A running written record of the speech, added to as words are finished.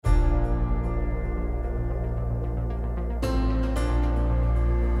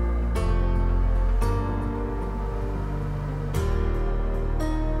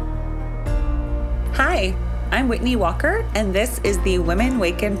I'm Whitney Walker, and this is the Women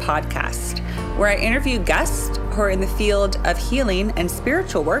Waken podcast, where I interview guests who are in the field of healing and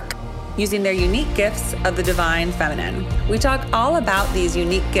spiritual work using their unique gifts of the divine feminine. We talk all about these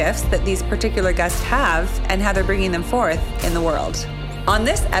unique gifts that these particular guests have and how they're bringing them forth in the world. On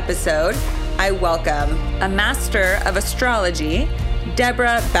this episode, I welcome a master of astrology,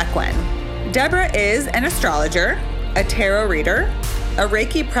 Deborah Bequin. Deborah is an astrologer, a tarot reader, a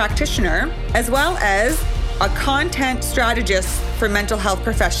Reiki practitioner, as well as a content strategist for mental health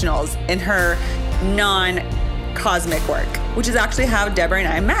professionals in her non-cosmic work, which is actually how Deborah and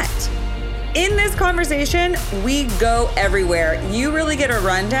I met. In this conversation, we go everywhere. You really get a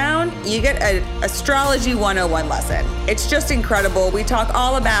rundown. You get an Astrology 101 lesson. It's just incredible. We talk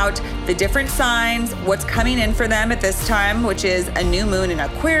all about the different signs, what's coming in for them at this time, which is a new moon in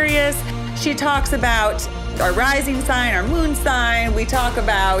Aquarius. She talks about our rising sign, our moon sign. We talk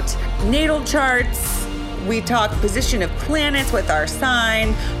about natal charts. We talk position of planets with our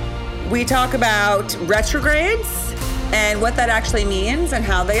sign. We talk about retrogrades and what that actually means and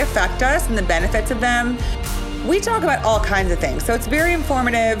how they affect us and the benefits of them. We talk about all kinds of things. So it's very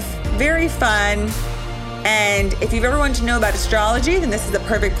informative, very fun. And if you've ever wanted to know about astrology, then this is the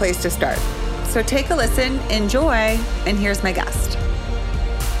perfect place to start. So take a listen, enjoy, and here's my guest.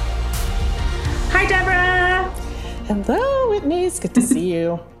 Hi, Deborah. Hello, Whitney. It's good to see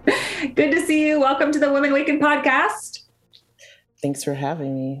you. Good to see you. Welcome to the Women Waken podcast. Thanks for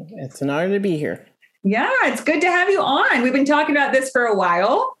having me. It's an honor to be here. Yeah, it's good to have you on. We've been talking about this for a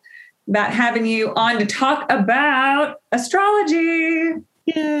while, about having you on to talk about astrology.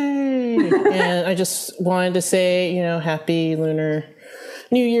 Yay. And I just wanted to say, happy Lunar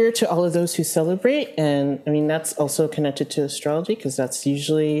New Year to all of those who celebrate. And I mean, that's also connected to astrology because that's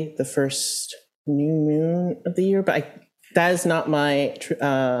usually the first new moon of the year. But that is not my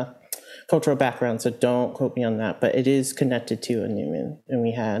cultural background, so don't quote me on that, but it is connected to a new moon. And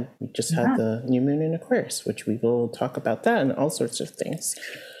we just had the new moon in Aquarius, which we will talk about that and all sorts of things.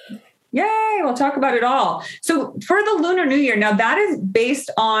 Yay, we'll talk about it all. So for the Lunar New Year, now that is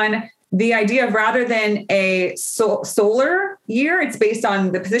based on the idea of rather than a solar year, it's based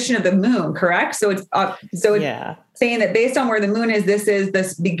on the position of the moon, correct? So it's saying that based on where the moon is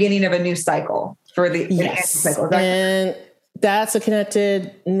this beginning of a new cycle for the cycle. And that's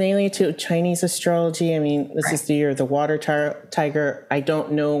connected mainly to Chinese astrology. I mean, this is the year of the water tiger. I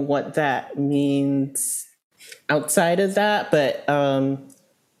don't know what that means outside of that, but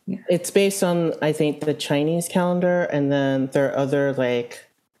it's based on, I think, the Chinese calendar. And then there are other like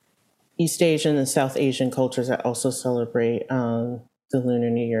East Asian and South Asian cultures that also celebrate the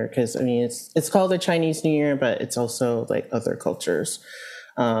Lunar New Year. Because, I mean, it's called the Chinese New Year, but it's also like other cultures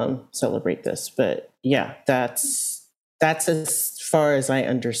celebrate this. But yeah, that's as far as I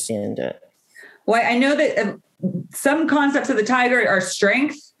understand it. Well, I know that some concepts of the tiger are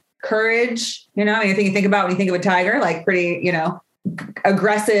strength, courage. I mean, I think you think about when you think of a tiger, like pretty,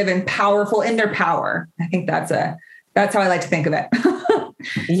 aggressive and powerful in their power. I think that's how I like to think of it.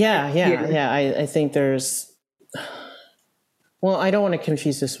 Yeah. I think there's, well, I don't want to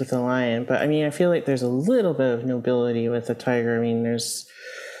confuse this with a lion, but I mean, I feel like there's a little bit of nobility with a tiger. I mean, there's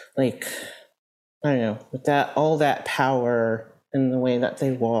like, I don't know, with all that power and the way that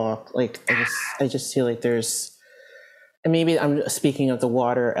they walk, like I just feel like there's, and maybe I'm speaking of the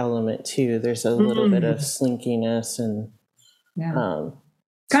water element too. There's a little bit of slinkiness and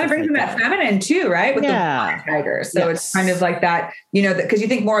kind of brings in that feminine too, right? With the tiger. So it's kind of like that, because you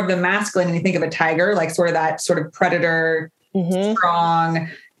think more of the masculine and you think of a tiger, like sort of that sort of predator, strong,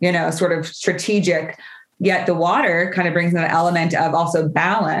 sort of strategic. Yet the water kind of brings in an element of also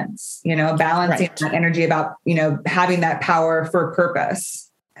balance, balancing that energy about, having that power for purpose.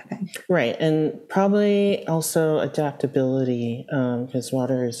 Right. And probably also adaptability, because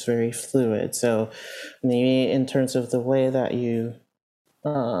water is very fluid. So maybe in terms of the way that you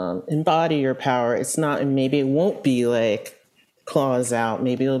embody your power, maybe it won't be like claws out.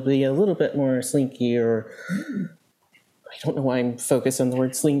 Maybe it'll be a little bit more slinky or I don't know why I'm focused on the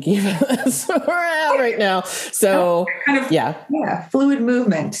word slinky, but that's where we're at right now. So fluid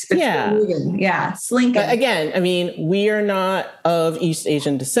movement. Slinky. But again, I mean, we are not of East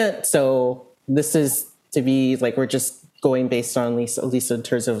Asian descent, so this is to be like we're just going based on at least in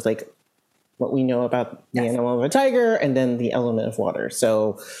terms of like what we know about the animal of a tiger and then the element of water.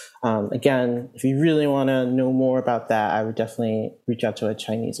 So again, if you really want to know more about that, I would definitely reach out to a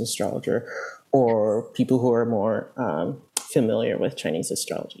Chinese astrologer or people who are more familiar with Chinese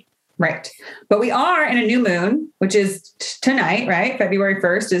astrology. Right. But we are in a new moon, which is tonight, right? February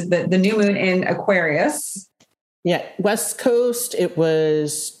 1st is the new moon in Aquarius. Yeah. West Coast, it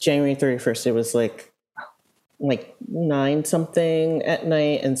was January 31st. It was like like 9 something at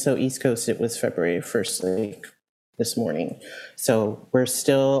night. And so East Coast, it was February 1st, like this morning. So we're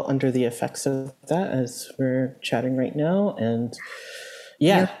still under the effects of that as we're chatting right now. And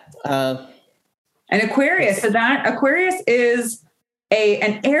yeah. And Aquarius. So that Aquarius is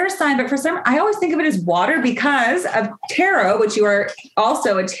an air sign, but for some, I always think of it as water because of tarot, which you are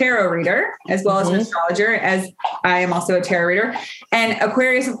also a tarot reader as well as an astrologer, as I am also a tarot reader. And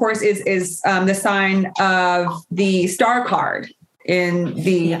Aquarius, of course, is the sign of the star card in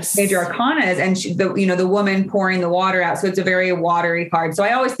the major arcanas, and the woman pouring the water out. So it's a very watery card. So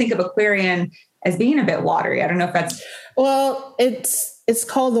I always think of Aquarian as being a bit watery. I don't know if that's it's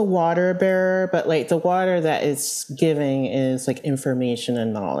called the water bearer, but like the water that it's giving is like information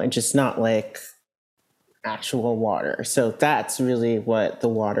and knowledge. It's not like actual water. So that's really what the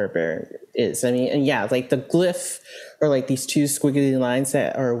water bearer is. I mean, and yeah, like the glyph or like these 2 squiggly lines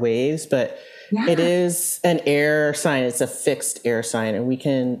that are waves, but it is an air sign. It's a fixed air sign. And we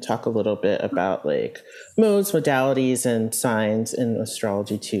can talk a little bit about like modes, modalities, and signs in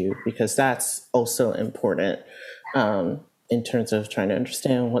astrology too, because that's also important. In terms of trying to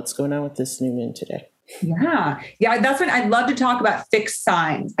understand what's going on with this new moon today. Yeah. That's when I'd love to talk about fixed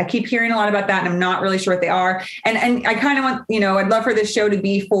signs. I keep hearing a lot about that and I'm not really sure what they are. And I kind of want, I'd love for this show to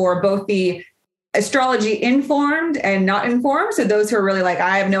be for both the astrology informed and not informed. So those who are really like,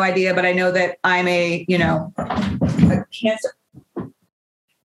 I have no idea, but I know that I'm a Cancer.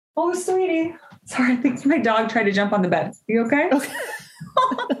 Oh, sweetie. Sorry. I think my dog tried to jump on the bed. Are you okay? Okay.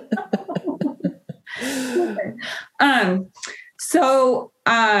 So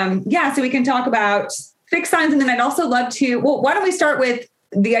we can talk about fixed signs. And then I'd also love to, why don't we start with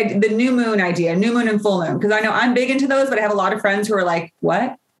the new moon idea, new moon and full moon? Because I know I'm big into those, but I have a lot of friends who are like,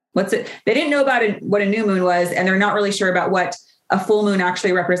 what's it? They didn't know about what a new moon was. And they're not really sure about what a full moon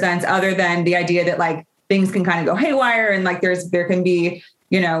actually represents, other than the idea that like things can kind of go haywire. And like there can be,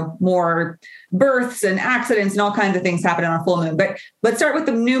 more births and accidents and all kinds of things happen on a full moon. But let's start with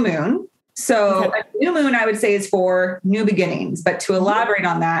the new moon. So a new moon, I would say, is for new beginnings. But to elaborate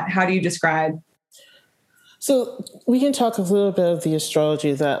on that, how do you describe? So we can talk a little bit of the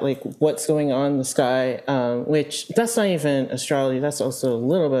astrology that like what's going on in the sky, which that's not even astrology. That's also a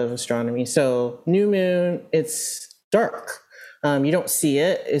little bit of astronomy. So new moon, it's dark. You don't see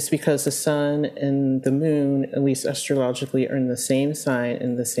it. It's because the sun and the moon, at least astrologically, are in the same sign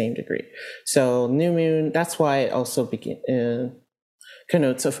in the same degree. So new moon, that's why it also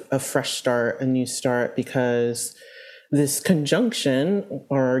connotes a fresh start, a new start, because this conjunction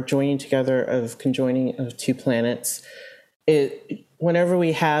or conjoining of 2 planets, whenever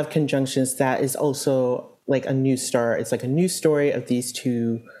we have conjunctions, that is also like a new start. It's like a new story of these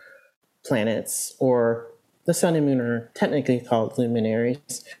 2 planets, or the sun and moon are technically called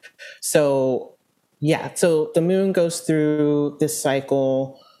luminaries. So the moon goes through this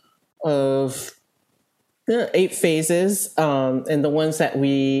cycle of 8 phases, and the ones that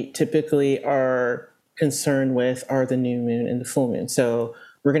we typically are concerned with are the new moon and the full moon. So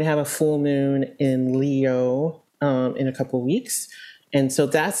we're going to have a full moon in Leo in a couple weeks. And so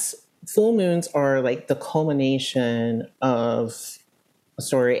full moons are like the culmination of a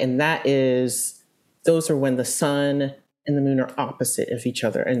story. And those are when the sun and the moon are opposite of each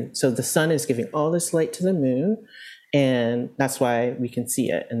other. And so the sun is giving all this light to the moon, and that's why we can see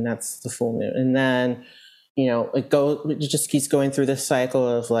it. And that's the full moon. And then, it just keeps going through this cycle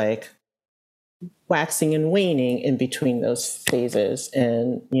of like waxing and waning in between those phases.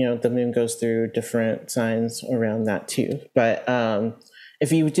 And, the moon goes through different signs around that too. But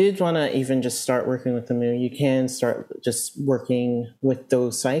if you did want to even just start working with the moon, you can start just working with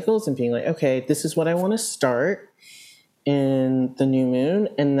those cycles and being like, okay, this is what I want to start in the new moon.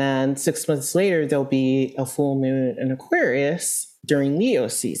 And then 6 months later, there'll be a full moon in Aquarius during Leo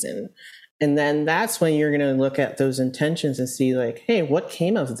season. And then that's when you're going to look at those intentions and see like, hey, what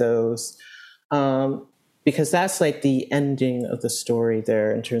came of those? Because that's like the ending of the story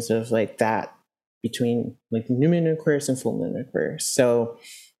there in terms of like that between like new moon Aquarius and full moon Aquarius. So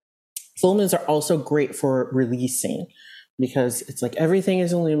full moons are also great for releasing, because it's like everything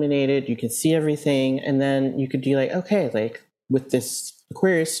is illuminated, you can see everything, and then you could be like, okay, like with this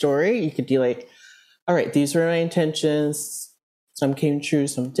Aquarius story, you could be like, all right, these were my intentions, some came true,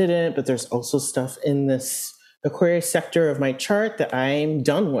 some didn't, but there's also stuff in this Aquarius sector of my chart that I'm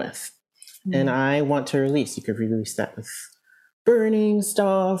done with and I want to release. You could release that with burning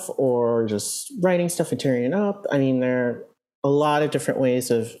stuff or just writing stuff and tearing it up. I mean, there are a lot of different ways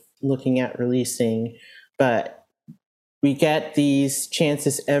of looking at releasing, but we get these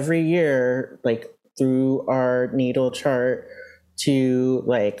chances every year, like through our natal chart, to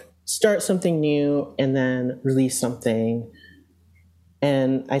like start something new and then release something.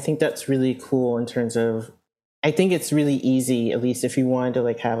 And I think that's really cool in terms of, I think it's really easy, at least if you wanted to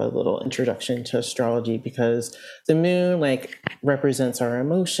like have a little introduction to astrology, because the moon like represents our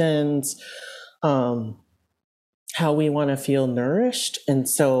emotions, how we want to feel nourished. And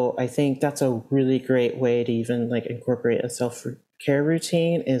so I think that's a really great way to even like incorporate a self-care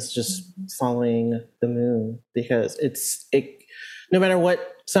routine, is just following the moon, because no matter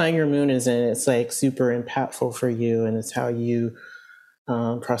what sign your moon is in, it's like super impactful for you, and it's how you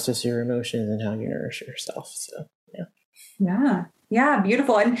process your emotions and how you nourish yourself. So yeah,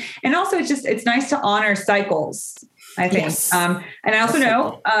 beautiful. And also it's nice to honor cycles, I think. Yes. And I also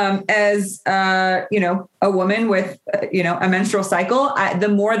know, as a woman with a menstrual cycle, the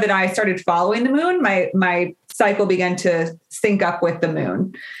more that I started following the moon, my cycle began to sync up with the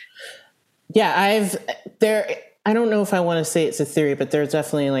moon. Yeah, I don't know if I want to say it's a theory, but there's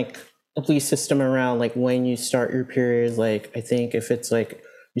definitely like a belief system around like when you start your period. Like I think if it's like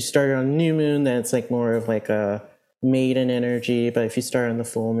you start on new moon, then it's like more of like a maiden energy, but if you start on the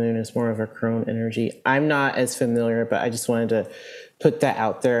full moon, it's more of a crone energy. I'm not as familiar, but I just wanted to put that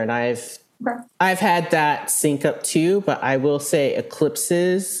out there. And I've had that sync up too, but I will say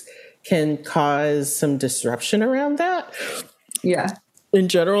eclipses can cause some disruption around that. Yeah. In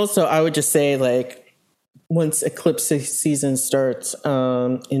general. So I would just say like, once eclipse season starts,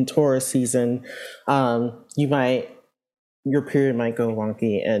 in Taurus season, your period might go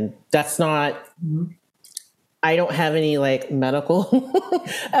wonky, and that's not, I don't have any like medical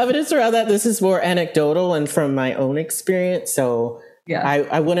evidence around that. This is more anecdotal and from my own experience. So yeah,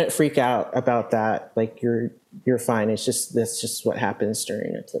 I wouldn't freak out about that. Like you're fine. That's just what happens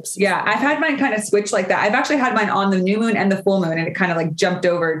during eclipse season. Yeah. I've had mine kind of switch like that. I've actually had mine on the new moon and the full moon, and it kind of like jumped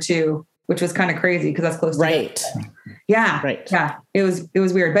over to, which was kind of crazy because that's close to right. Yeah. Right. Yeah. It was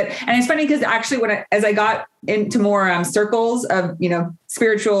weird. And it's funny because actually as I got into more circles of,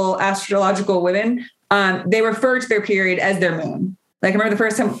 spiritual astrological women, they refer to their period as their moon. Like I remember the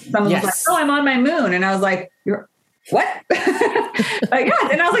first time someone was like, "Oh, I'm on my moon." And I was like, "You're what?" Like, yeah.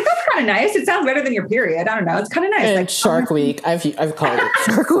 And I was like, "That's kind of nice. It sounds better than your period." I don't know. It's kind of nice. And like Shark Week. I've called it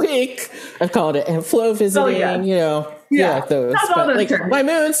Shark Week. I've called it and flow visiting, like those. But like my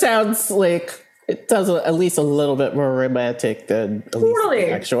moon sounds like it does at least a little bit more romantic than at least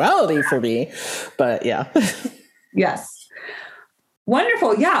actuality for me. But yeah. Yes.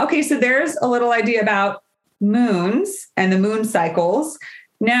 Wonderful. Yeah. Okay. So there's a little idea about moons and the moon cycles.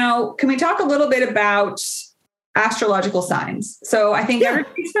 Now, can we talk a little bit about astrological signs? So I think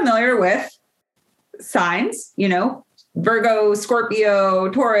everybody's familiar with signs, Virgo, Scorpio,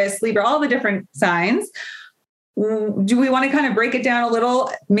 Taurus, Libra, all the different signs. Do we want to kind of break it down a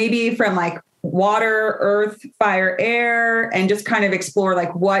little, maybe from like water, earth, fire, air, and just kind of explore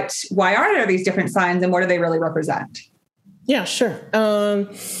like why are there these different signs and what do they really represent? Yeah, sure. I'm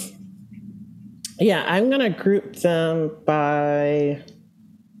going to group them by,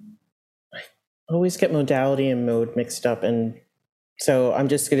 I always get modality and mode mixed up. And so I'm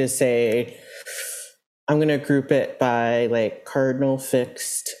just going to say, I'm going to group it by like cardinal,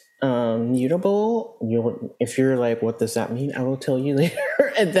 fixed, mutable. If you're like, what does that mean? I will tell you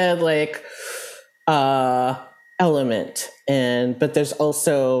later. And then like, element. But there's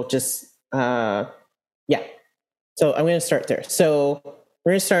also just, So I'm going to start there. So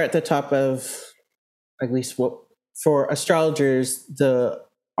we're going to start at the top of, at least what for astrologers,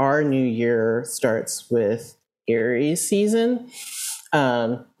 our new year starts with Aries season,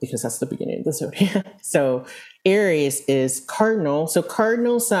 because that's the beginning of the zodiac. So Aries is cardinal. So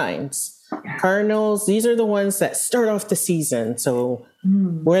cardinal signs, cardinals, these are the ones that start off the season. So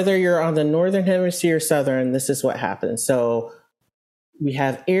whether you're on the northern hemisphere or southern, this is what happens. So we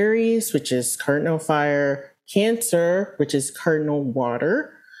have Aries, which is cardinal fire, Cancer, which is cardinal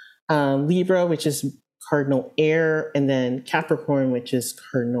water, Libra, which is cardinal air, and then Capricorn, which is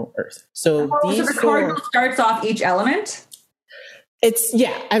cardinal earth. So the cardinal starts off each element?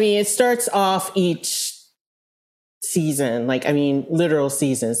 It starts off each season, literal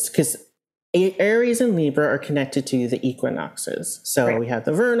seasons, because Aries and Libra are connected to the equinoxes. So we have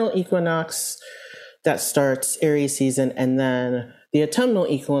the vernal equinox that starts Aries season, and then the autumnal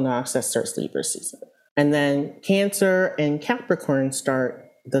equinox that starts Libra season. And then Cancer and Capricorn start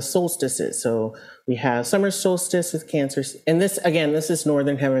the solstices. So we have summer solstice with Cancer. And this is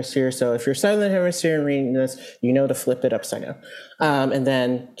northern hemisphere. So if you're southern hemisphere and reading this, you know to flip it upside down. And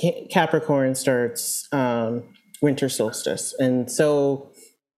then Capricorn starts winter solstice. And so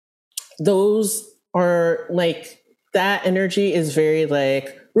those are like, that energy is very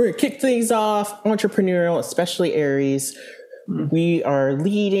like, we're going to kick things off, entrepreneurial, especially Aries. we are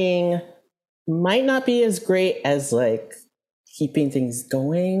leading might not be as great as like keeping things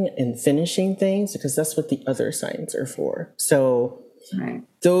going and finishing things, because that's what the other signs are for. So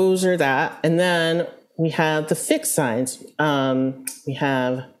those are that. And then we have the fixed signs. We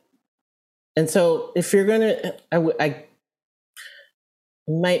have, and so if you're going to, I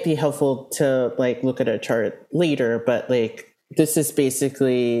might be helpful to like look at a chart later, but like this is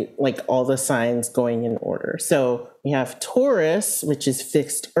basically like all the signs going in order. So we have Taurus, which is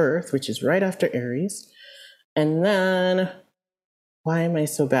fixed earth, which is right after Aries. And then, why am I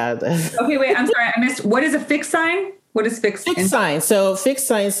so bad? Okay, wait, I'm sorry. I missed. What is a fixed sign? What is fixed? Fixed signs. So fixed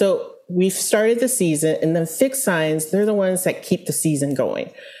signs. So we've started the season, and then fixed signs, they're the ones that keep the season going.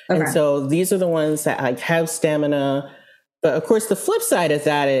 Okay. And so these are the ones that like have stamina. But of course, the flip side of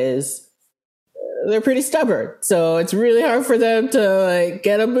that is they're pretty stubborn. So it's really hard for them to like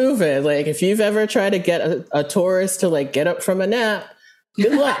get them moving. Like if you've ever tried to get a Taurus to like get up from a nap,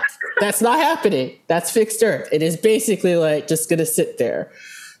 good luck. That's not happening. That's fixed earth. It is basically like just going to sit there.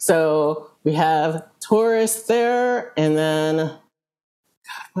 So we have Taurus there, and then, God,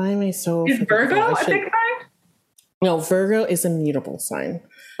 why am I so... Is Virgo a fixed sign? No, Virgo is a mutable sign.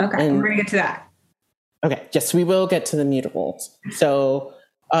 Okay, and we're going to get to that. Okay, yes, we will get to the mutables. So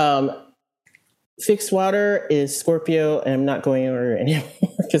fixed water is Scorpio, and I'm not going over anymore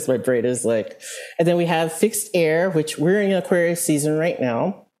because my brain is like... And then we have fixed air, which we're in Aquarius season right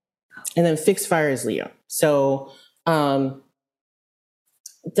now. And then fixed fire is Leo. So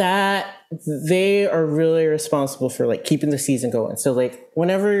that they are really responsible for like keeping the season going. So like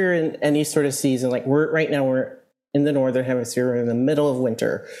whenever you're in any sort of season, like we're in the Northern Hemisphere, we're in the middle of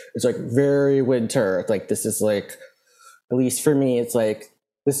winter. It's like very winter. Like this is like, at least for me, it's like,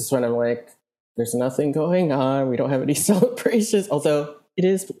 this is when I'm like, there's nothing going on. We don't have any celebrations, although it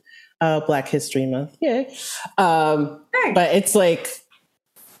is Black History Month. Yay. But it's like,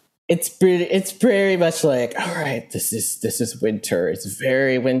 it's very much like, all right, this is winter. It's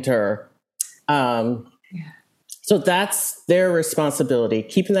very winter. So that's their responsibility,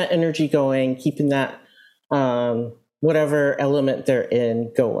 keeping that energy going, keeping that whatever element they're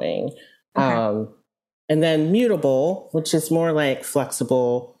in going. Okay. And then mutable, which is more like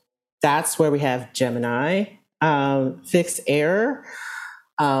flexible, that's where we have Gemini, fixed air.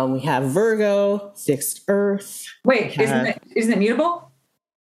 We have Virgo, fixed earth. Wait, isn't it mutable?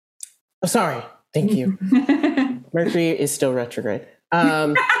 Oh, sorry. Thank you. Mercury is still retrograde.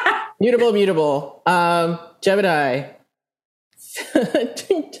 Mutable. Gemini.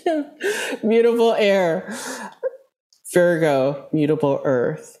 Mutable air. Virgo, mutable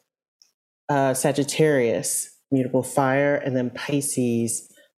earth. Sagittarius, mutable fire. And then Pisces,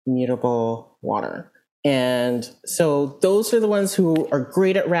 mutable water. And so those are the ones who are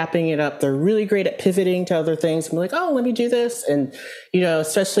great at wrapping it up. They're really great at pivoting to other things. I'm like, oh, let me do this. And,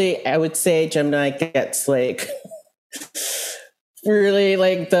 especially I would say Gemini gets like really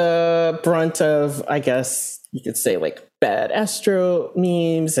like the brunt of, I guess you could say like bad astro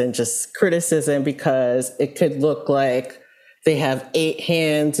memes and just criticism, because it could look like they have 8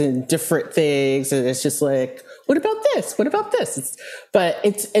 hands and different things. And it's just like, what about this? What about this?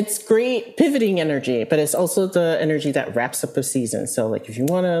 It's great pivoting energy, but it's also the energy that wraps up a season. So like if you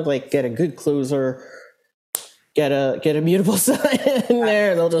want to like get a good closer, get a mutable sign in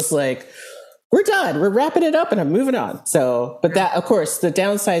there, and they'll just like, we're done. We're wrapping it up and I'm moving on. So, but that, of course, the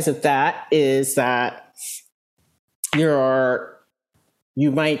downsides of that is that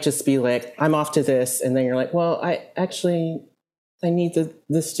you might just be like, I'm off to this. And then you're like, well, I need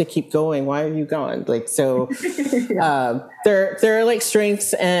this to keep going. Why are you gone? Like, so there are like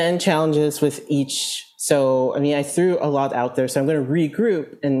strengths and challenges with each. So, I mean, I threw a lot out there, so I'm going to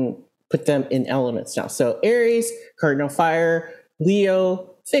regroup and put them in elements now. So Aries, cardinal fire,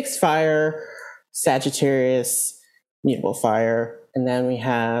 Leo, fixed fire, Sagittarius, mutable fire. And then we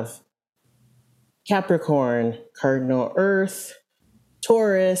have Capricorn, cardinal earth,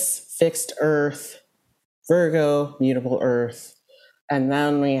 Taurus, fixed earth, Virgo, mutable earth. And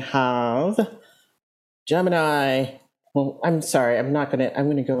then we have Gemini. Well, I'm sorry, I'm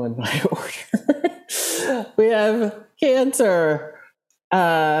going to go in my order. We have Cancer,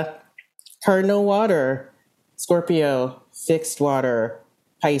 cardinal water, Scorpio, fixed water,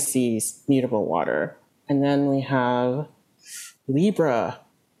 Pisces, mutable water. And then we have Libra,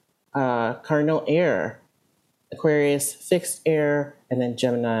 cardinal air, Aquarius, fixed air, and then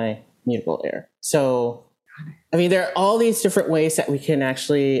Gemini, mutable air. So, I mean, there are all these different ways that we can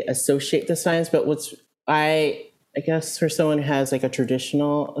actually associate the signs, but I guess for someone who has like a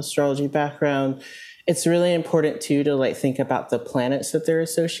traditional astrology background, it's really important too to like think about the planets that they're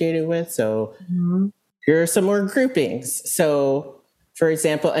associated with. So here are some more groupings. So, for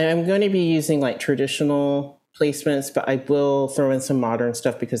example, and I'm going to be using like traditional placements, but I will throw in some modern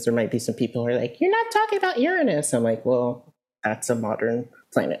stuff because there might be some people who are like, you're not talking about Uranus. I'm like, well, that's a modern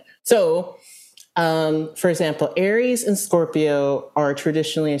planet. So, for example, Aries and Scorpio are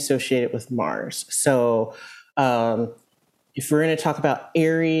traditionally associated with Mars. So, if we're going to talk about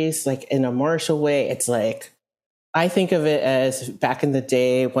Aries, like in a martial way, it's like, I think of it as back in the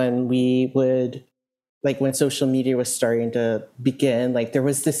day when we would, like when social media was starting to begin, like there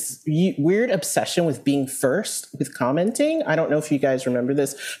was this weird obsession with being first with commenting. I don't know if you guys remember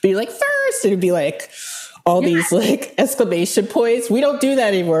this, but you're like first, and it'd be like all these like exclamation points. We don't do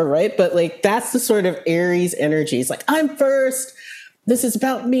that anymore, right? But like that's the sort of Aries energy. It's like, I'm first. This is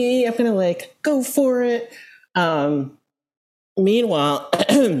about me. I'm gonna like go for it. Meanwhile,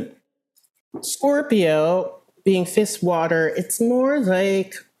 Scorpio being fifth water, it's more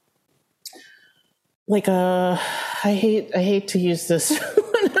like I hate to use this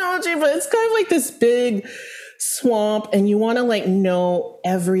analogy, but it's kind of like this big swamp, and you want to like know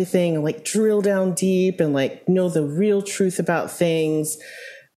everything and like drill down deep and like know the real truth about things.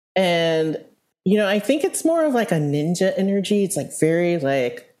 And I think it's more of like a ninja energy. It's like very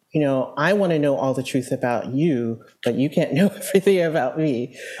like, I want to know all the truth about you, but you can't know everything about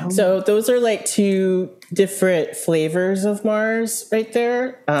me. Oh. So those are like two different flavors of Mars right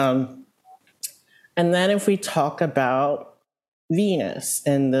there. And then if we talk about Venus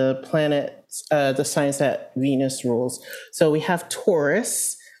and the planets, the signs that Venus rules. So we have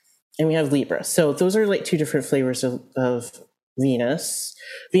Taurus and we have Libra. So those are like two different flavors of Venus.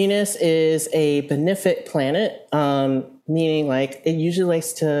 Venus is a benefic planet, meaning like it usually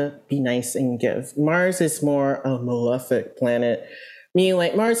likes to be nice and give. Mars is more a malefic planet, meaning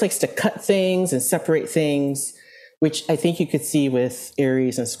like Mars likes to cut things and separate things, which I think you could see with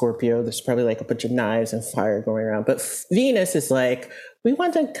Aries and Scorpio. There's probably like a bunch of knives and fire going around. But Venus is like, we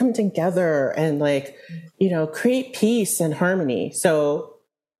want to come together and like, create peace and harmony. So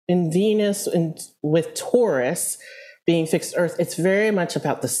in Venus and with Taurus being fixed Earth, it's very much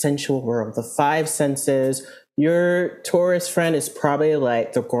about the sensual world, the five senses. Your Taurus friend is probably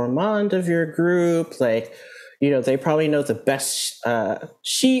like the gourmand of your group. Like, they probably know the best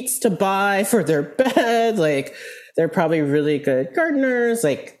sheets to buy for their bed. Like, they're probably really good gardeners.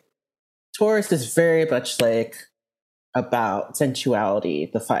 Like, Taurus is very much like about sensuality,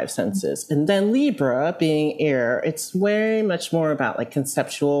 the five senses. And then Libra being air, it's very much more about like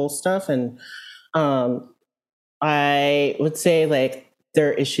conceptual stuff. And I would say like there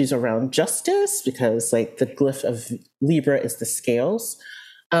are issues around justice because like the glyph of Libra is the scales.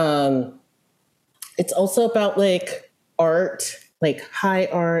 It's also about like art, like high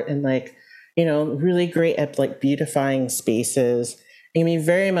art and like, really great at like beautifying spaces. I mean,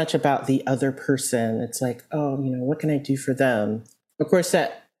 very much about the other person. It's like, oh, what can I do for them? Of course,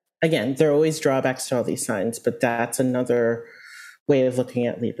 that, again, there are always drawbacks to all these signs, but that's another way of looking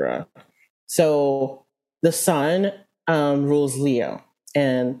at Libra. So the sun rules Leo.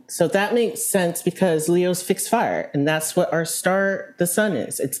 And so that makes sense because Leo's fixed fire. And that's what our star, the sun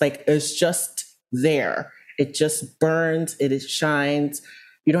is. It's like, it's just there. It just burns. It shines.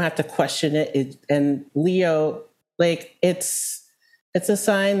 You don't have to question it. And Leo, like, it's a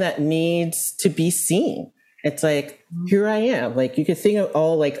sign that needs to be seen. It's like, here I am. Like, you could think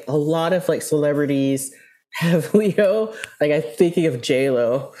of like a lot of like celebrities have Leo. Like, I'm thinking of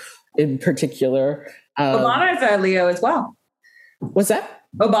J-Lo in particular. Obama is a Leo as well. What's that?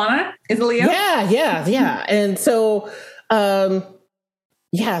 Obama is a Leo? Yeah. And so,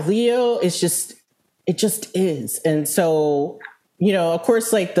 Leo is just, it just is. And so, of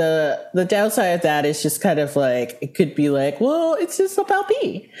course, like the downside of that is just kind of like, it could be like, well, it's just about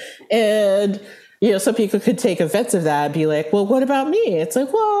me. And, some people could take offense of that and be like, well, what about me? It's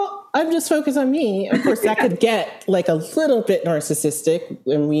like, well, I'm just focused on me. Of course, that could get like a little bit narcissistic,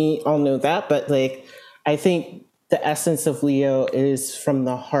 and we all know that. But like, I think the essence of Leo is from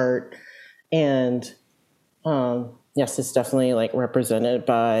the heart. And yes, it's definitely like represented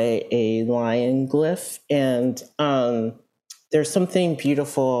by a lion glyph. And there's something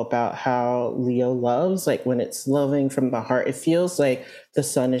beautiful about how Leo loves, like when it's loving from the heart, it feels like the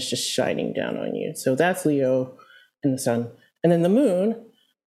sun is just shining down on you. So that's Leo and the sun. And then the moon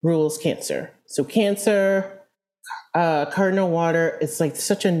rules Cancer. So Cancer, cardinal water, it's like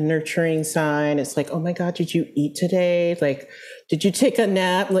such a nurturing sign. It's like, oh my God, did you eat today? Like, did you take a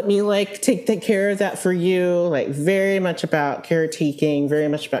nap? Let me like take care of that for you. Like very much about caretaking, very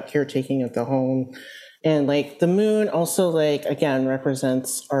much about caretaking of the home. And like the moon also like, again,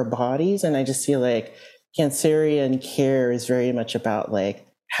 represents our bodies. And I just feel like Cancerian care is very much about like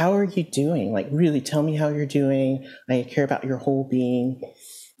how are you doing? Like, really tell me how you're doing. I care about your whole being.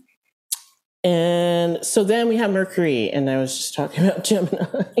 And so then we have Mercury, and I was just talking about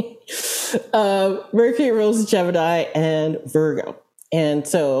Gemini. Mercury rules Gemini and Virgo. And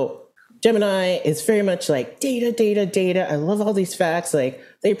so Gemini is very much like data. I love all these facts. Like,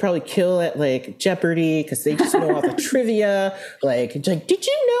 they probably kill at like Jeopardy because they just know all the trivia. Like, did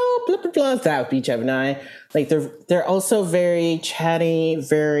you know? Blah, blah, blah. That would be Gemini. Like, they're also very chatty,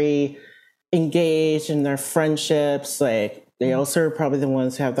 very engaged in their friendships. Like, they also are probably the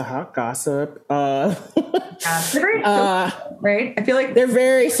ones who have the hot gossip. They're very social, right? I feel like they're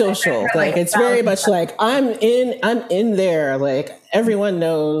very social. Like, it's very much like I'm in there. Like, everyone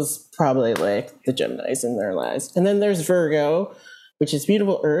knows probably like the Geminis in their lives. And then there's Virgo, which is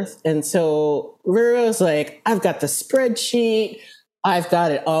beautiful Earth. And so Virgo's like, I've got the spreadsheet. I've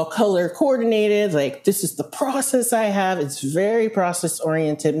got it all color coordinated. Like, this is the process I have. It's very process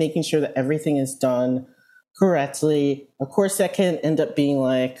oriented, making sure that everything is done correctly. Of course, that can end up being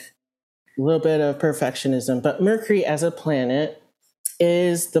like a little bit of perfectionism, but Mercury as a planet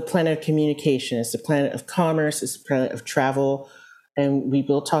is the planet of communication. It's the planet of commerce. It's the planet of travel. And we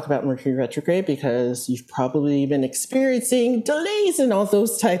will talk about Mercury retrograde because you've probably been experiencing delays in all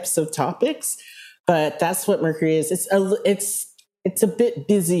those types of topics. But that's what Mercury is. It's a bit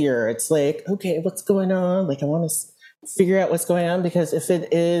busier. It's like, okay, what's going on? Like, I want to figure out what's going on, because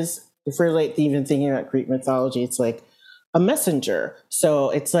if we're like even thinking about Greek mythology, it's like a messenger.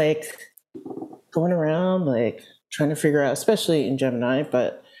 So it's like going around, like trying to figure out, especially in Gemini,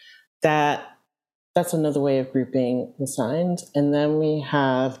 but that's another way of grouping the signs. And then we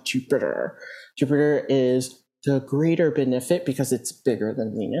have Jupiter. Jupiter is the greater benefic because it's bigger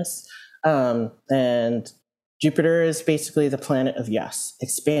than Venus. And Jupiter is basically the planet of yes,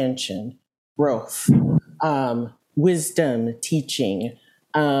 expansion, growth, wisdom, teaching.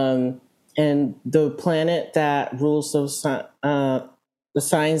 And the planet that rules those, the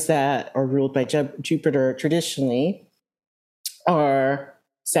signs that are ruled by Jupiter traditionally are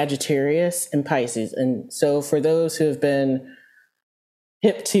Sagittarius and Pisces. And so for those who have been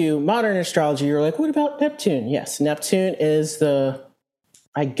hip to modern astrology, you're like, what about Neptune? Yes, Neptune is the,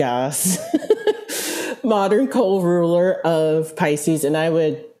 I guess, modern co-ruler of Pisces. And I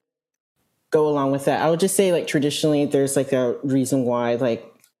would go along with that. I would just say, like, traditionally, there's like a reason why like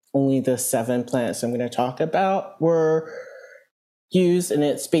only the 7 planets I'm going to talk about were used. And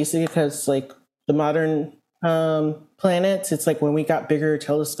it's basically because like the modern planets, it's like when we got bigger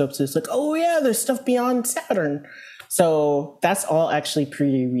telescopes, it's like, oh yeah, there's stuff beyond Saturn. So that's all actually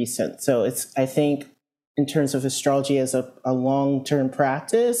pretty recent. So it's, I think, in terms of astrology as a long-term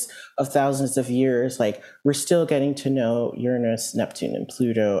practice of thousands of years, like we're still getting to know Uranus, Neptune, and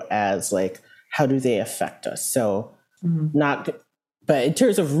Pluto as like, how do they affect us? So but in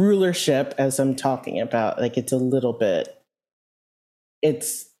terms of rulership, as I'm talking about, like it's a little bit,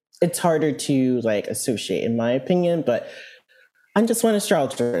 it's harder to like associate, in my opinion, but I'm just one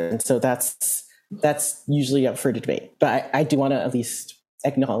astrologer. And so that's usually up for debate, but I do want to at least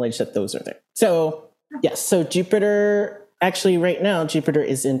acknowledge that those are there. So yes, so Jupiter, actually right now, Jupiter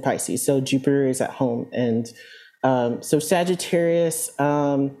is in Pisces. So Jupiter is at home. And so Sagittarius,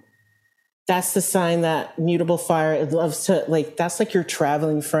 that's the sign that mutable fire, it loves to, like, that's like your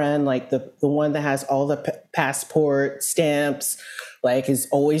traveling friend, like the one that has all the passport stamps, like is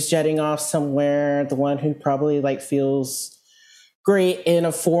always jetting off somewhere, the one who probably like feels great in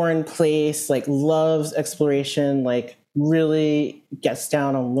a foreign place, like loves exploration, like really gets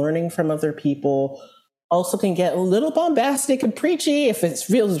down on learning from other people. Also can get a little bombastic and preachy if it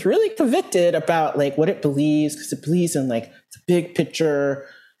feels really convicted about like what it believes, because it believes in like the big picture,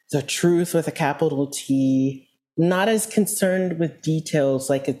 the truth with a capital T, not as concerned with details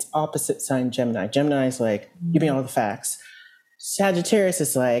like its opposite sign, Gemini. Gemini is like, give me all the facts. Sagittarius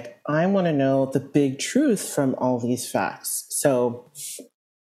is like, I want to know the big truth from all these facts. So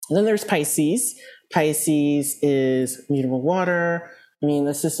then there's Pisces. Pisces is mutable water. I mean,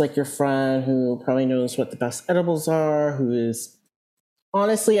 this is like your friend who probably knows what the best edibles are, who is,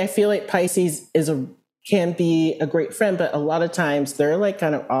 honestly, I feel like Pisces can be a great friend, but a lot of times they're like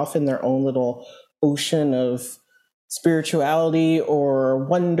kind of off in their own little ocean of spirituality or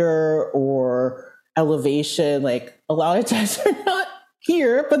wonder or elevation. Like a lot of times they're not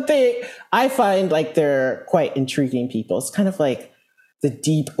here, but I find like they're quite intriguing people. It's kind of like the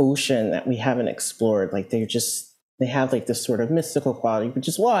deep ocean that we haven't explored. Like they have like this sort of mystical quality, which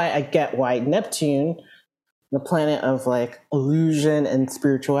is why I get why Neptune, the planet of like illusion and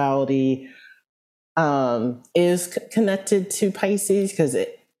spirituality, is connected to Pisces, because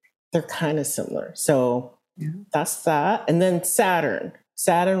they're kind of similar. So that's that. And then Saturn.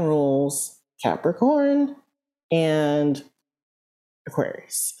 Saturn rules Capricorn and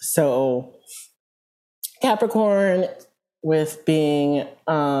Aquarius. So Capricorn, with being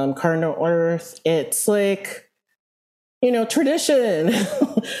cardinal Earth, it's like, tradition.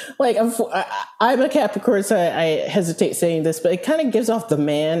 Like I'm a Capricorn, so I hesitate saying this, but it kind of gives off the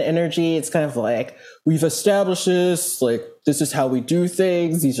man energy. It's kind of like, we've established this, like, this is how we do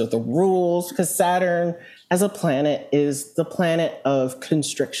things. These are the rules. Because Saturn as a planet is the planet of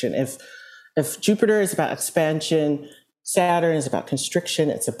constriction. If Jupiter is about expansion, Saturn is about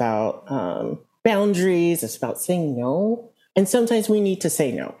constriction. It's about boundaries. It's about saying no. And sometimes we need to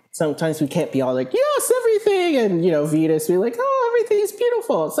say no. Sometimes we can't be all like, yes, everything. And, Venus be like, oh, everything is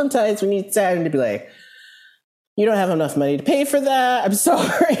beautiful. Sometimes we need Saturn to be like, you don't have enough money to pay for that. I'm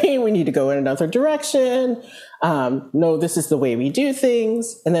sorry. We need to go in another direction. No, this is the way we do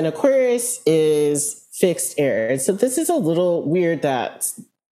things. And then Aquarius is fixed air. And so this is a little weird that,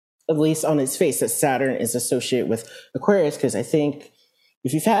 at least on its face, that Saturn is associated with Aquarius. Because I think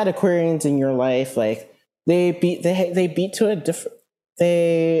if you've had Aquarians in your life, like, they beat to a different,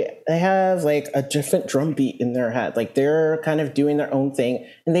 they have like a different drum beat in their head. Like, they're kind of doing their own thing,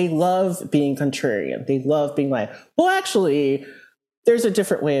 and they love being contrarian. They love being like, well, actually, there's a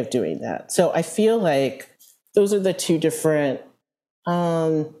different way of doing that. So I feel like those are the two different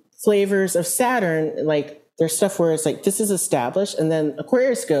flavors of Saturn. Like, there's stuff where it's like, this is established, and then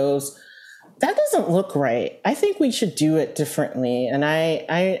Aquarius goes, that doesn't look right. I think we should do it differently. And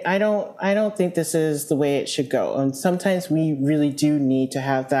I don't think this is the way it should go. And sometimes we really do need to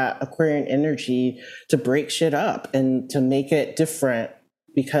have that Aquarian energy to break shit up and to make it different,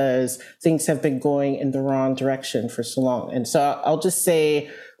 because things have been going in the wrong direction for so long. And so I'll just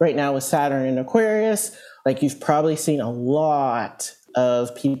say right now with Saturn and Aquarius, like, you've probably seen a lot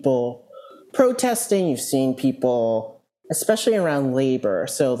of people protesting. You've seen people, especially around labor.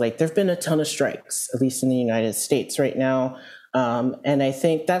 So like, there've been a ton of strikes, at least in the United States right now. And I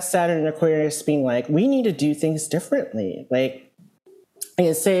think that's Saturn and Aquarius being like, we need to do things differently. Like, I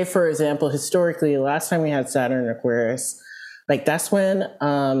can say, for example, historically, the last time we had Saturn and Aquarius, like, that's when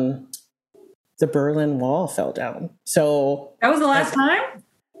the Berlin Wall fell down. So that was the last time?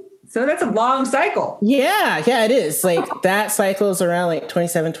 So that's a long cycle. Yeah, it is. Like, that cycle is around like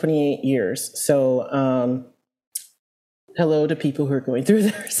 27, 28 years. So, hello to people who are going through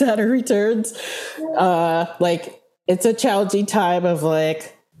their Saturn returns. Like, it's a challenging time of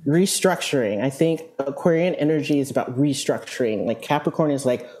like restructuring. I think Aquarian energy is about restructuring. Like, Capricorn is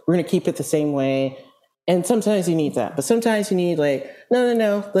like, we're going to keep it the same way. And sometimes you need that, but sometimes you need like,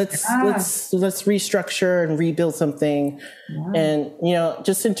 no, let's restructure and rebuild something. Yeah. And,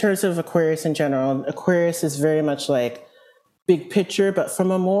 just in terms of Aquarius in general, Aquarius is very much like big picture, but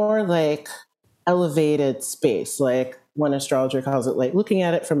from a more like elevated space. Like, one astrologer calls it like looking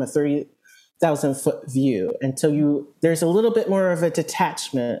at it from a 30,000 foot view. And so there's a little bit more of a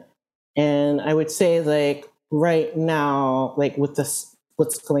detachment. And I would say, like, right now, like, with this,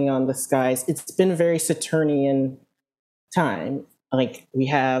 what's going on in the skies, it's been a very Saturnian time. Like, we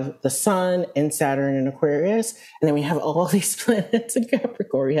have the sun and Saturn and Aquarius, and then we have all these planets in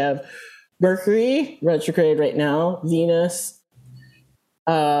Capricorn. We have Mercury retrograde right now, Venus,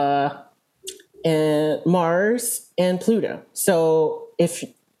 and Mars and Pluto. So if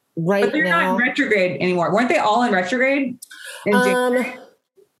but they're now, not in retrograde anymore. Weren't they all in retrograde?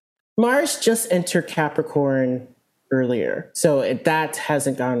 Mars just entered Capricorn earlier, so that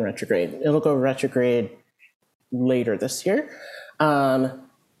hasn't gone retrograde. It'll go retrograde later this year.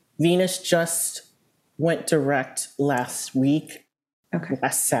 Venus just went direct last week,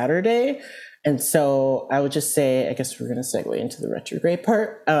 last Saturday. And so I would just say, I guess we're going to segue into the retrograde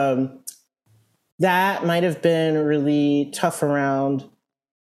part. That might have been really tough around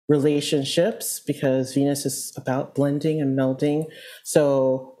relationships, because Venus is about blending and melding,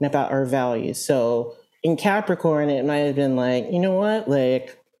 and about our values. So in Capricorn, it might have been like, you know what,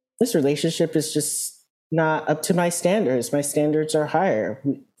 like, this relationship is just not up to my standards. My standards are higher.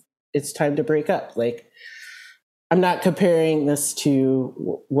 It's time to break up. Like, I'm not comparing this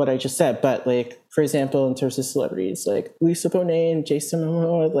to what I just said, but like, for example, in terms of celebrities, like Lisa Bonet and Jason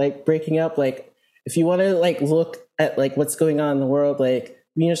Momoa, like, breaking up. Like, if you want to like look at like what's going on in the world, like,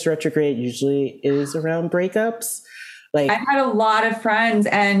 Venus retrograde usually is around breakups. Like, I've had a lot of friends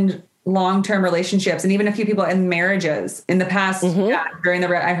and long-term relationships, and even a few people in marriages in the past. Mm-hmm. Yeah,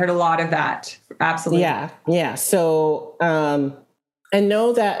 I heard a lot of that. Absolutely. Yeah. So, I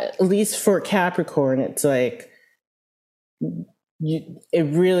know that at least for Capricorn, it's like, it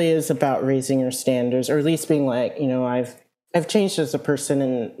really is about raising your standards, or at least being like, I've I've changed as a person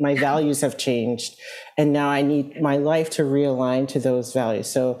and my values have changed. And now I need my life to realign to those values.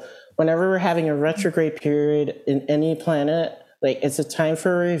 So whenever we're having a retrograde period in any planet, like it's a time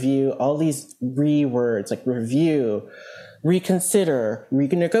for a review, all these words like review, reconsider,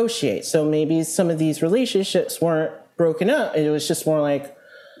 renegotiate. So maybe some of these relationships weren't broken up. It was just more like,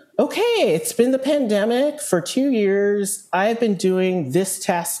 okay, it's been the pandemic for 2 years. I've been doing this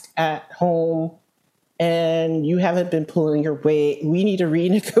task at home and you haven't been pulling your weight. We need to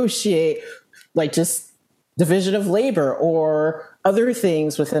renegotiate, like just division of labor or other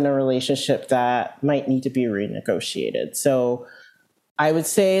things within a relationship that might need to be renegotiated. So I would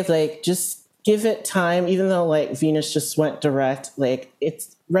say like just give it time, even though like Venus just went direct, like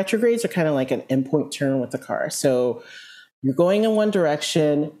it's retrogrades are kind of like an endpoint turn with the car. So you're going in one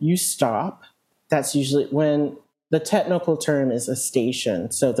direction, you stop. That's usually when the technical term is a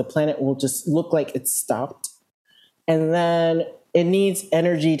station. So the planet will just look like it's stopped. And then it needs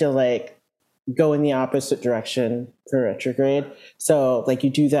energy to like go in the opposite direction for retrograde. So like you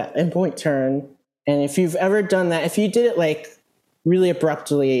do that endpoint turn. And if you've ever done that, if you did it like really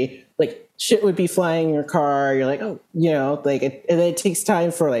abruptly, like shit would be flying in your car. You're like, oh, you know, like and it takes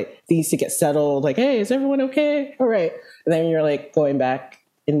time for like things to get settled. Like, hey, is everyone okay? All right. And then you're like going back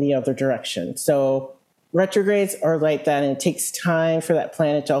in the other direction. So retrogrades are like that. And it takes time for that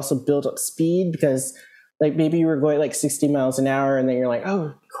planet to also build up speed because like maybe you were going like 60 miles an hour and then you're like,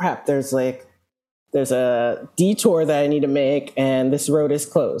 oh crap, there's a detour that I need to make and this road is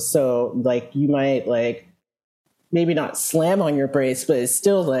closed. So like you might like maybe not slam on your brakes, but it's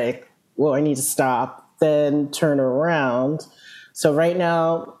still like, well, I need to stop, then turn around. So right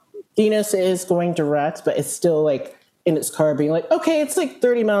now, Venus is going direct, but it's still like in its car being like, okay, it's like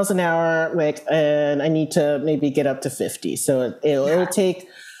 30 miles an hour, like, and I need to maybe get up to 50. So it'll take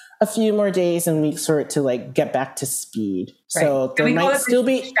a few more days and weeks for it to like get back to speed. Right. So there might still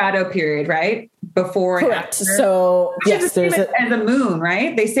be shadow period, right? Before correct. And after. So yes, there's as a moon,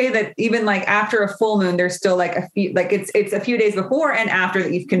 right? They say that even like after a full moon, there's still like a few, like it's a few days before and after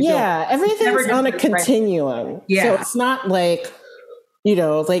that you can. Yeah, everything's on a continuum. Right? Yeah, so it's not like, you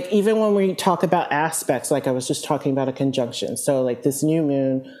know, like even when we talk about aspects, like I was just talking about a conjunction. So like this new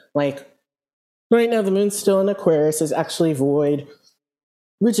moon, like right now the moon's still in Aquarius, is actually void,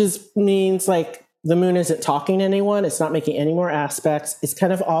 which means like the moon isn't talking to anyone. It's not making any more aspects. It's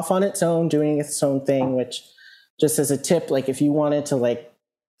kind of off on its own, doing its own thing, which just as a tip, like if you wanted to like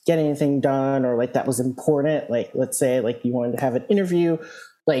get anything done or like that was important, like let's say like you wanted to have an interview,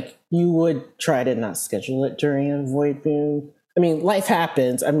 like you would try to not schedule it during a void moon. I mean, life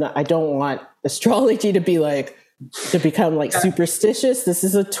happens. I don't want astrology to be like, to become like superstitious. This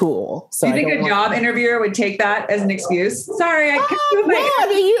is a tool. So do you think a job interviewer would take that as an excuse? Sorry, I can't do my I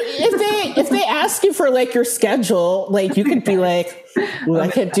mean, if they ask you for like your schedule, like you could be like, well, I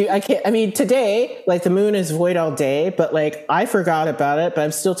can't. I mean, today, like the moon is void all day, but like I forgot about it, but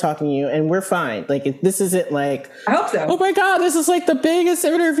I'm still talking to you and we're fine. Like this isn't like, I hope so. Oh my God, this is like the biggest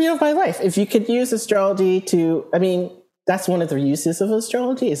interview of my life. If you could use astrology to, I mean, that's one of the uses of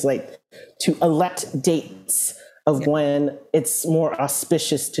astrology is like to elect dates of when it's more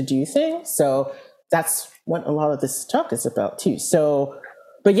auspicious to do things. So that's what a lot of this talk is about too. So,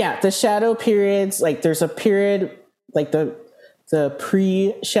 but yeah, the shadow periods, like there's a period, like the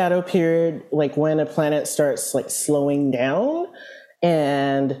pre-shadow period, like when a planet starts like slowing down.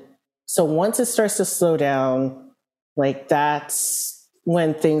 And so once it starts to slow down, like that's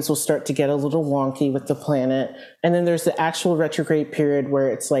when things will start to get a little wonky with the planet. And then there's the actual retrograde period where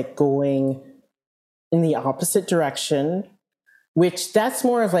it's like going in the opposite direction, which that's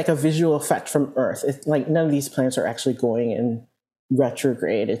more of like a visual effect from Earth. It's like none of these planets are actually going in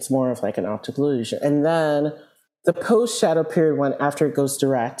retrograde. It's more of like an optical illusion. And then the post-shadow period one, after it goes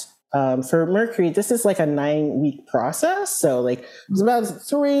direct, for Mercury, this is like a 9-week process. So like it's about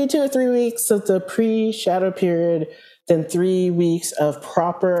 2 or 3 weeks of the pre-shadow period, then 3 weeks of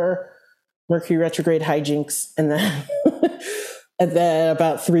proper Mercury retrograde hijinks, and then and then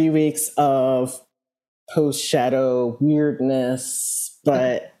about 3 weeks of post-shadow weirdness.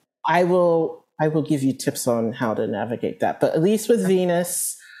 But I will give you tips on how to navigate that. But at least with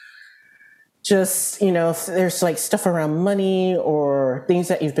Venus, just, you know, if there's like stuff around money or things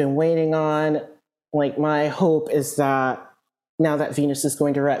that you've been waiting on, like my hope is that now that Venus is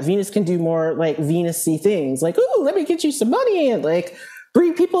going direct, Venus can do more like Venus-y things, like, oh, let me get you some money and like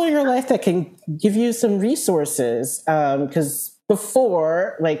bring people in your life that can give you some resources. Because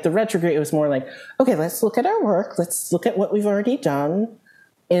before, like the retrograde, it was more like, okay, let's look at our work. Let's look at what we've already done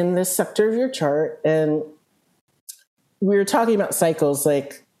in this sector of your chart. And we were talking about cycles,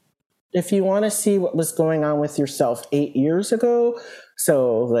 like if you want to see what was going on with yourself 8 years ago,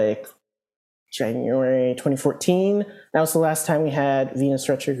 so like January 2014, that was the last time we had Venus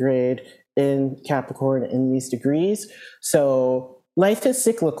retrograde in Capricorn in these degrees. So life is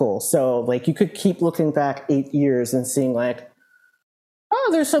cyclical. So like you could keep looking back 8 years and seeing like, oh,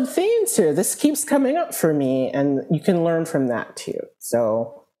 there's some themes here. This keeps coming up for me. And you can learn from that too.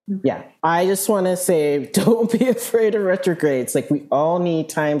 So yeah, I just want to say, don't be afraid of retrogrades. Like we all need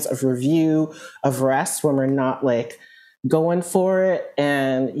times of review, of rest when we're not like going for it.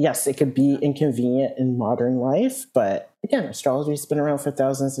 And yes, it could be inconvenient in modern life, but again, astrology's been around for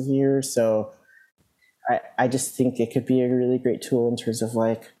thousands of years. So I just think it could be a really great tool in terms of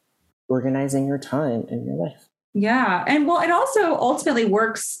like organizing your time in your life. Yeah. And well, it also ultimately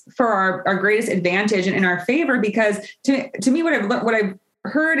works for our greatest advantage and in our favor, because to me, what I've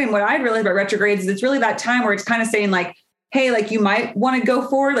heard and what I'd realized about retrogrades is it's really that time where it's kind of saying like, hey, like you might want to go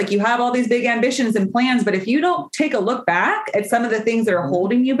forward, like you have all these big ambitions and plans, but if you don't take a look back at some of the things that are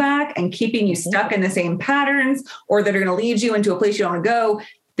holding you back and keeping you stuck in the same patterns or that are going to lead you into a place you don't want to go,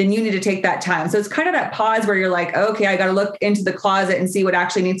 then you need to take that time. So it's kind of that pause where you're like, okay, I got to look into the closet and see what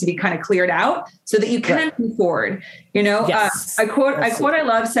actually needs to be kind of cleared out so that you can move forward. You know, yes, a quote I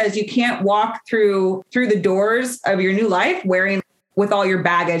love says, you can't walk through the doors of your new life wearing with all your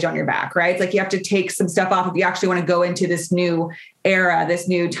baggage on your back, right? It's like you have to take some stuff off if you actually want to go into this new era, this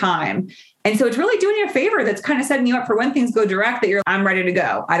new time. And so it's really doing you a favor. That's kind of setting you up for when things go direct, that you're, I'm ready to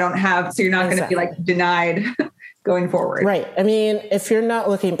go. So you're not going to be like denied going forward. Right. I mean, if you're not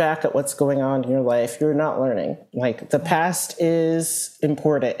looking back at what's going on in your life, you're not learning. Like the past is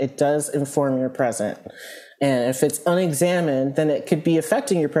important. It does inform your present. And if it's unexamined, then it could be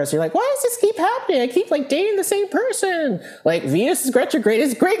affecting your present. You're like, why does this keep happening? I keep like dating the same person. Like Venus is retrograde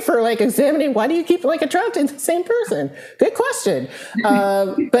is great for like examining, why do you keep like attracting the same person? Good question.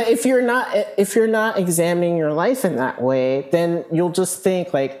 But if you're not examining your life in that way, then you'll just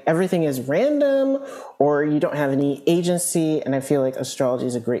think like everything is random or you don't have any agency. And I feel like astrology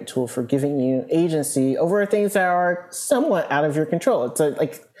is a great tool for giving you agency over things that are somewhat out of your control.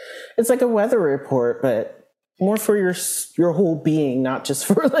 It's like a weather report, but more for your whole being, not just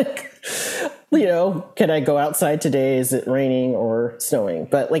for like, you know, can I go outside today? Is it raining or snowing?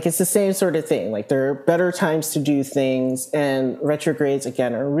 But like, it's the same sort of thing. Like there are better times to do things, and retrogrades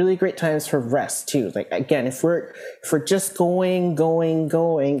again are really great times for rest too. Like again, if we're just going,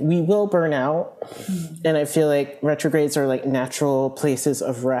 we will burn out. Mm-hmm. And I feel like retrogrades are like natural places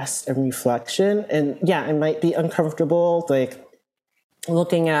of rest and reflection. And yeah, it might be uncomfortable, like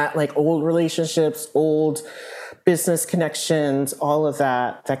looking at like old relationships, old business connections, all of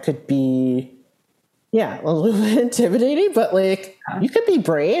that could be, yeah, a little bit intimidating, but like you could be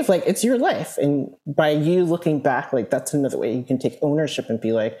brave. Like it's your life. And by you looking back, like that's another way you can take ownership and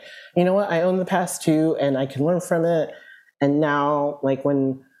be like, you know what, I own the past too, and I can learn from it. And now like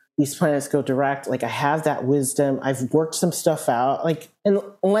when these planets go direct, like I have that wisdom, I've worked some stuff out, like, and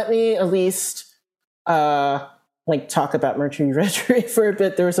let me at least, like talk about Mercury retrograde for a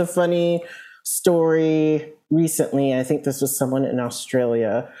bit. There was a funny story recently. I think this was someone in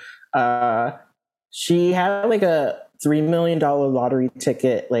Australia. She had like a $3 million lottery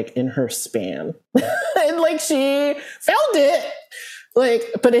ticket like in her span. And like she found it, like,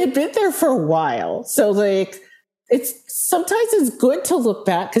 but it had been there for a while. So like sometimes it's good to look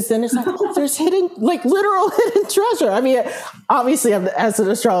back because then it's like, oh, there's literal hidden treasure. I mean, obviously, as an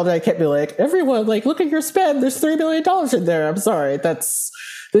astrologer, I can't be like, everyone, like, look at your spend. There's $3 million in there. I'm sorry.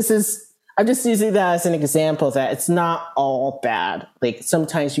 I'm just using that as an example that it's not all bad. Like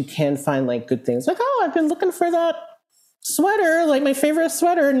sometimes you can find like good things. Like, oh, I've been looking for that sweater, like my favorite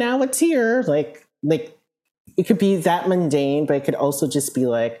sweater. Now it's here. Like it could be that mundane, but it could also just be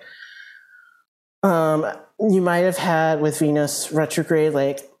like, you might have had with Venus retrograde,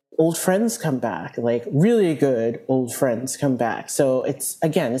 like old friends come back, like really good old friends come back. So it's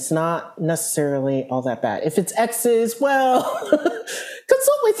not necessarily all that bad. If it's exes, well,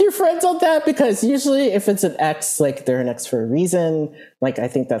 consult with your friends on that, because usually if it's an ex, like they're an ex for a reason. Like I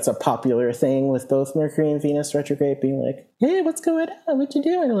think that's a popular thing with both Mercury and Venus retrograde being like, hey, what's going on? What you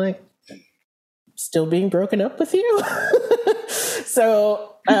doing? Like, still being broken up with you.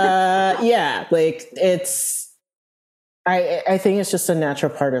 So, yeah, like I think it's just a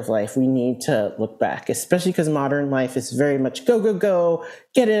natural part of life. We need to look back, especially because modern life is very much go,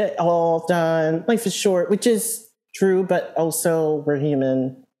 get it all done. Life is short, which is true, but also we're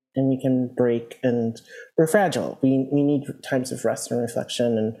human and we can break and we're fragile. We need times of rest and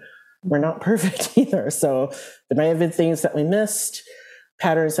reflection, and we're not perfect either. So there might have been things that we missed,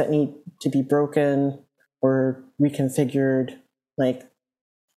 patterns that need to be broken or reconfigured. Like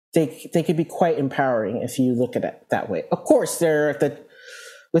they could be quite empowering if you look at it that way. Of course,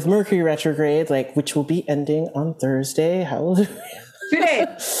 with Mercury retrograde, like, which will be ending on Thursday. Hallelujah. Today.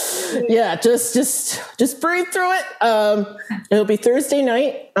 Yeah, just breathe through it. It'll be Thursday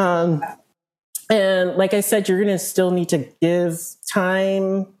night. And like I said, you're going to still need to give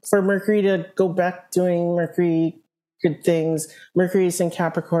time for Mercury to go back doing Mercury good things. Mercury's in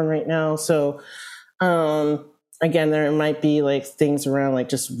Capricorn right now. So, again, there might be like things around like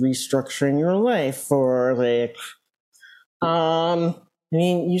just restructuring your life or like, I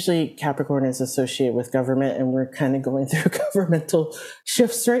mean, usually Capricorn is associated with government, and we're kind of going through governmental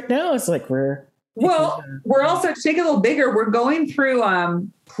shifts right now. It's like we're also, to take it a little bigger, we're going through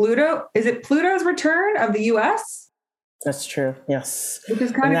Pluto. Is it Pluto's return of the U.S.? That's true. Yes. Which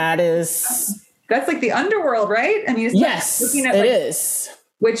is that's like the underworld, right? I mean, yes, it is.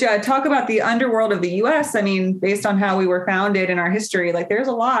 Which talk about the underworld of the U.S. I mean, based on how we were founded in our history, like there's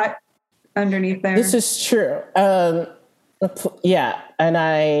a lot underneath there. This is true. Yeah,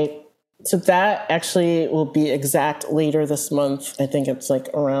 and so that actually will be exact later this month. I think it's like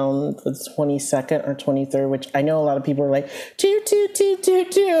around the 22nd or 23rd, which I know a lot of people are like,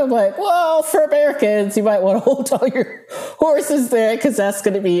 I'm like, well, for Americans, you might want to hold all your horses there because that's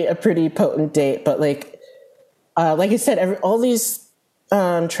going to be a pretty potent date. But like I said, all these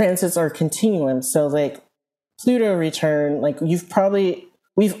transits are continuum. So like Pluto return, like we've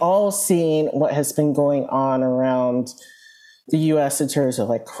all seen what has been going on around the U.S. in terms of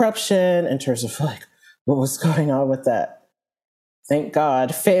like corruption, in terms of like what was going on with that, thank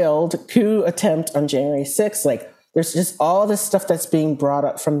God, failed coup attempt on January 6th. Like there's just all this stuff that's being brought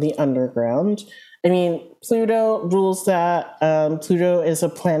up from the underground. I mean, Pluto rules that. Pluto is a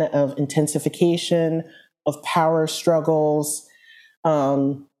planet of intensification, of power struggles.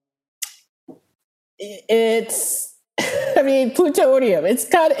 It's, I mean, plutonium, it's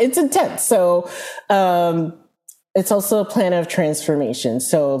intense. So, it's also a planet of transformation.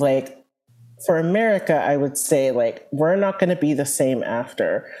 So like for America, I would say like, we're not going to be the same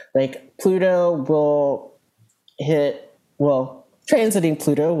after. Like Pluto will transiting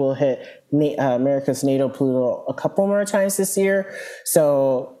Pluto will hit America's natal Pluto a couple more times this year.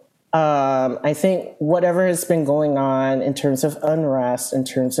 So I think whatever has been going on in terms of unrest, in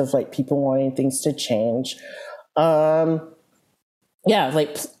terms of like people wanting things to change, like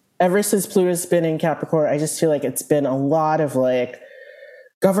ever since Pluto's been in Capricorn, I just feel like it's been a lot of like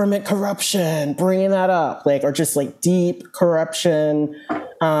government corruption, bringing that up, like, or just like deep corruption.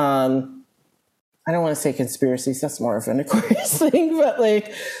 I don't want to say conspiracies, that's more of an Aquarius thing, but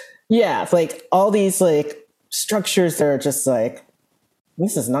like, yeah, like all these like structures that are just like,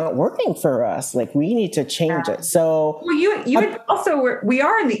 this is not working for us. Like we need to change it. So we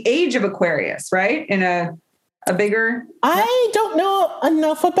are in the age of Aquarius, right? In a bigger. I don't know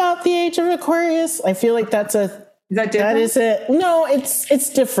enough about the age of Aquarius. I feel like is that different? That is it. No, it's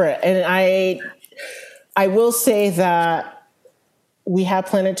different. And I will say that we have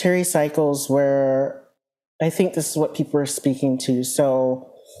planetary cycles where I think this is what people are speaking to.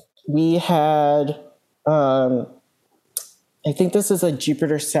 So we had, I think this is a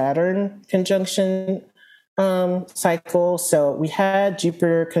Jupiter-Saturn conjunction cycle. So we had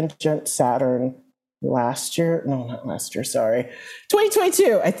Jupiter conjunct Saturn last year. No, not last year. Sorry.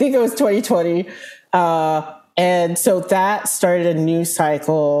 2022. I think it was 2020. And so that started a new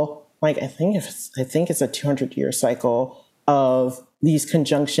cycle. Like, I think it's a 200-year cycle of these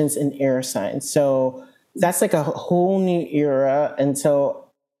conjunctions in air signs. So that's like a whole new era. And so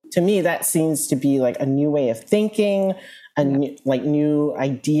to me, that seems to be like a new way of thinking, and like new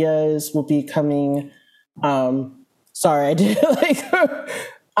ideas will be coming. Sorry, I did like,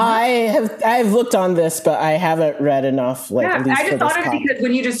 I've looked on this, but I haven't read enough. Like, at least I just thought of it because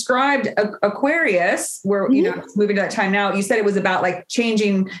when you described Aquarius, where it's moving to that time now, you said it was about like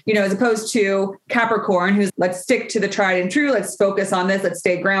changing, as opposed to Capricorn, who's let's stick to the tried and true, let's focus on this, let's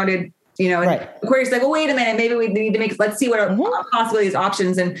stay grounded. And Aquarius is like, well, wait a minute, maybe we need to let's see what are possibilities,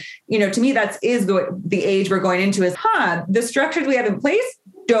 options. And, to me, the age we're going into is, the structures we have in place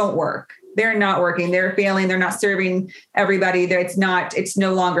don't work. They're not working. They're failing. They're not serving everybody. It's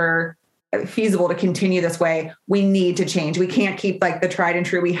no longer feasible to continue this way. We need to change. We can't keep like the tried and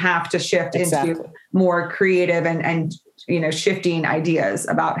true. We have to shift into more creative and shifting ideas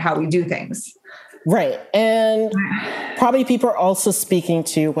about how we do things. Right. And probably people are also speaking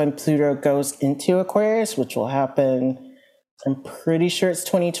to when Pluto goes into Aquarius, which will happen, I'm pretty sure it's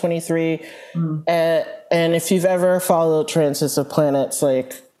 2023. And if you've ever followed transits of planets,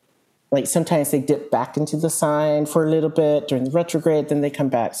 like sometimes they dip back into the sign for a little bit during the retrograde, then they come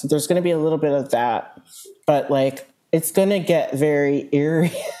back. So there's going to be a little bit of that. But like it's going to get very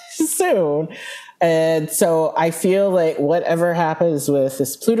eerie soon. And so I feel like whatever happens with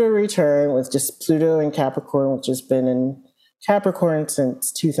this Pluto return, with just Pluto in Capricorn, which has been in Capricorn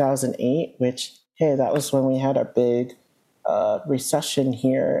since 2008, which, hey, that was when we had a big recession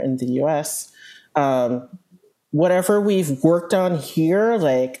here in the US. Whatever we've worked on here,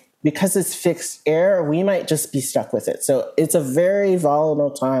 like, because it's fixed air, we might just be stuck with it. So it's a very volatile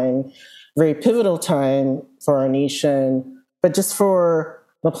time, very pivotal time for our nation, but just for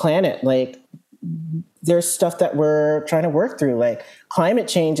the planet. Like, there's stuff that we're trying to work through. Like, climate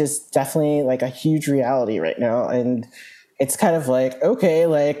change is definitely like a huge reality right now. And it's kind of like, okay,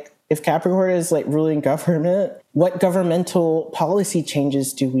 like, if Capricorn is like ruling government, what governmental policy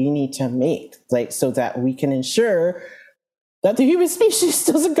changes do we need to make, like, so that we can ensure that the human species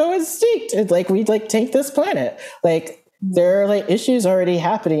doesn't go extinct and like we like take this planet? Like, there are like issues already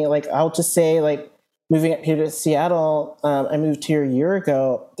happening. Like, I'll just say, like, moving up here to Seattle, I moved here a year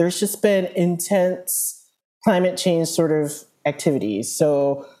ago. There's just been intense climate change sort of activities.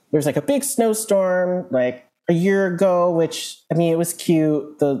 So there's like a big snowstorm like a year ago, which, I mean, it was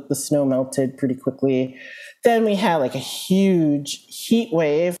cute. The snow melted pretty quickly. Then we had like a huge heat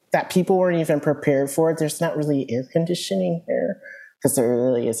wave that people weren't even prepared for. There's not really air conditioning here because there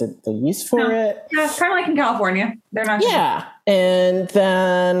really isn't the use for it. Yeah, it's kind of like in California. They're not. Yeah. And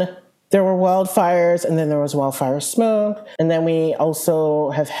then there were wildfires, and then there was wildfire smoke. And then we also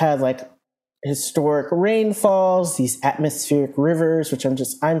have had like historic rainfalls, these atmospheric rivers, which I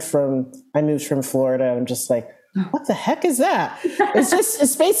moved from Florida. And I'm just like, what the heck is that?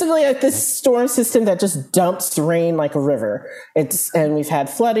 It's basically like this storm system that just dumps rain like a river. And we've had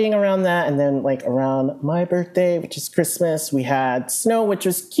flooding around that. And then like around my birthday, which is Christmas, we had snow, which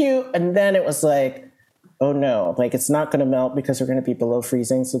was cute. And then it was like, oh no, like, it's not going to melt because we're going to be below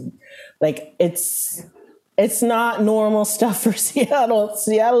freezing. So like, it's not normal stuff for Seattle.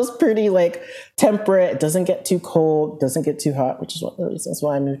 Seattle's pretty like temperate. It doesn't get too cold, doesn't get too hot, which is one of the reasons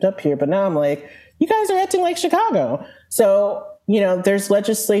why I moved up here. But now I'm like, you guys are acting like Chicago. So, you know, there's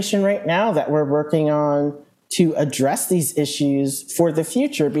legislation right now that we're working on to address these issues for the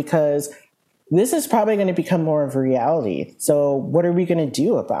future, because this is probably going to become more of a reality. So what are we going to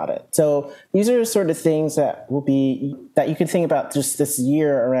do about it? So these are the sort of things that that you can think about just this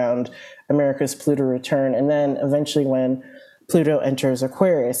year around America's Pluto return. And then eventually when Pluto enters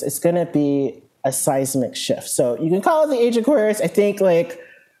Aquarius, it's going to be a seismic shift. So you can call it the age of Aquarius. I think like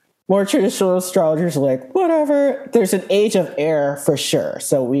more traditional astrologers are like, whatever. There's an age of air for sure.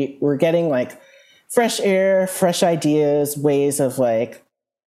 So we're getting like fresh air, fresh ideas, ways of like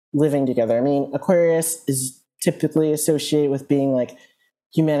living together. I mean, Aquarius is typically associated with being like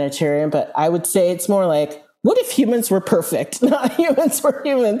humanitarian, but I would say it's more like, what if humans were perfect, not humans were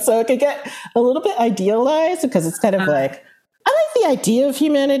humans? So it could get a little bit idealized, because it's kind of like, I like the idea of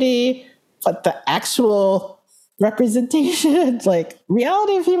humanity, but the actual representation, like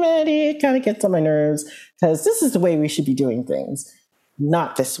reality of humanity, kind of gets on my nerves, because this is the way we should be doing things,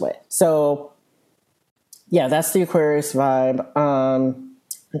 not this way. So yeah, that's the Aquarius vibe.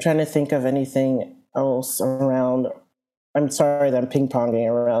 I'm trying to think of anything else around. I'm sorry that I'm ping-ponging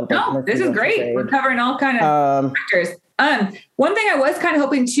around. No, this is great. We're covering all kind of factors. One thing I was kind of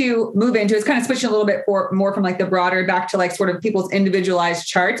hoping to move into is kind of switching a little bit more from like the broader back to like sort of people's individualized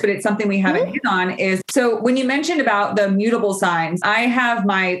charts, but it's something we haven't hit on is, so when you mentioned about the mutable signs, I have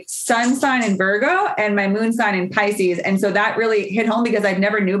my sun sign in Virgo and my moon sign in Pisces. And so that really hit home because I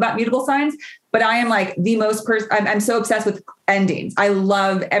never knew about mutable signs, but I am like the most I'm so obsessed with endings. I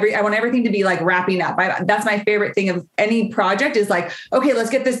want everything to be like wrapping up. That's my favorite thing of any project is like, okay, let's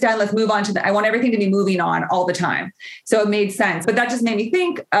get this done. Let's move on to I want everything to be moving on all the time. So it made sense. But that just made me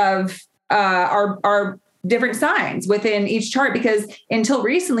think of our different signs within each chart, because until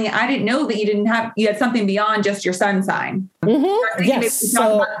recently, I didn't know that you had something beyond just your sun sign. Mm-hmm. Yes.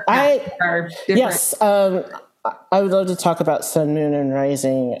 So I would love to talk about sun, moon, and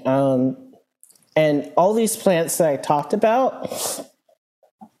rising. And all these planets that I talked about,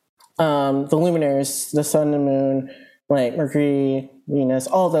 the luminaries, the sun and moon, like Mercury, Venus,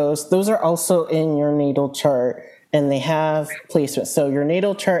 all those are also in your natal chart, and they have placements. So your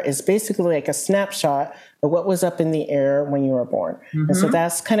natal chart is basically like a snapshot of what was up in the air when you were born. Mm-hmm. And so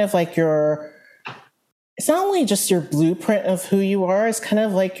that's kind of like it's not only just your blueprint of who you are, it's kind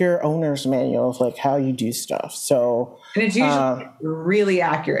of like your owner's manual of like how you do stuff. So, and it's usually really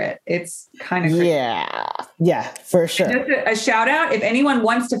accurate. It's kind of crazy. Yeah, for sure. Just a shout out. If anyone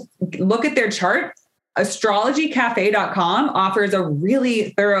wants to look at their chart, astrologycafe.com offers a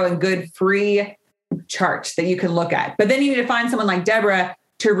really thorough and good free chart that you can look at. But then you need to find someone like Deborah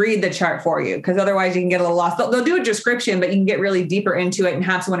to read the chart for you, because otherwise you can get a little lost. They'll do a description, but you can get really deeper into it and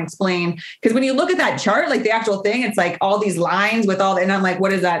have someone explain. Because when you look at that chart, like the actual thing, it's like all these lines with all, and I'm like,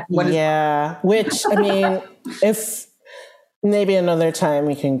 what is that? What is which, I mean, if maybe another time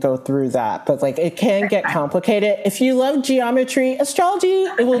we can go through that, but like it can get complicated. If you love geometry, astrology,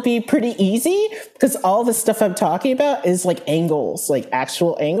 it will be pretty easy because all the stuff I'm talking about is like angles, like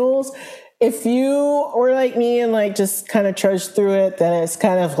actual angles. If you were like me and like just kind of trudge through it, then it's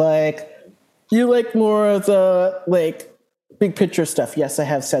kind of like you like more of the like big picture stuff. Yes, I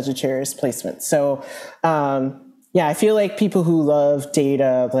have Sagittarius placement. So yeah, I feel like people who love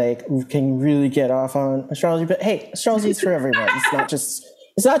data like can really get off on astrology. But hey, astrology is for everyone. It's not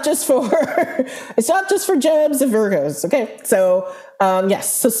just for it's not just for Gems and Virgos. Okay, so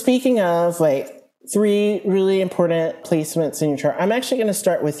yes. So speaking of like 3 really important placements in your chart, I'm actually going to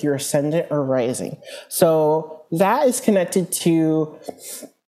start with your ascendant or rising. So that is connected to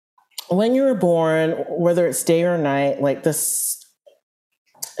when you were born, whether it's day or night. Like this,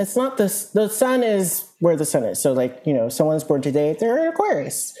 it's not this. The sun is where the sun is. So like, you know, someone's born today, they're an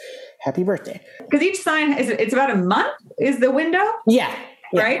Aquarius. Happy birthday. Because each sign it's about a month is the window. Yeah.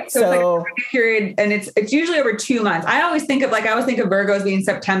 Right. So it's like a period, and it's usually over 2 months. I always think of Virgos being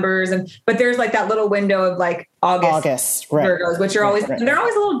September's, but there's like that little window of like August right. Virgos, which are always, they're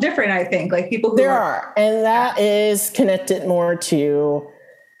always a little different. I think like people who are, and that is connected more to,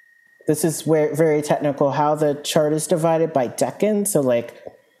 this is where very technical, how the chart is divided by decan. So like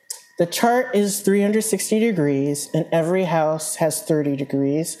the chart is 360 degrees and every house has 30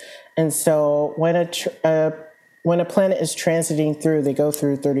 degrees. And so when a planet is transiting through, they go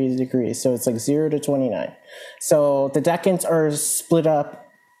through 30 degrees. So it's like 0 to 29. So the decans are split up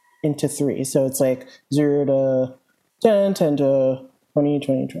into 3. So it's like 0 to 10, 10 to 20,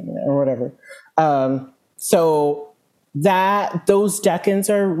 20, 29, or whatever. So those decans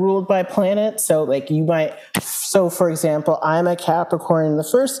are ruled by planets. So like so for example, I'm a Capricorn in the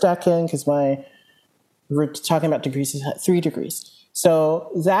first decan because we're talking about degrees is at 3 degrees.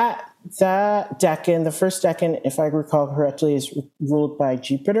 So that decan, the first decan, if I recall correctly, is ruled by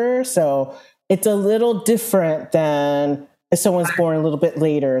Jupiter. So it's a little different than if someone's born a little bit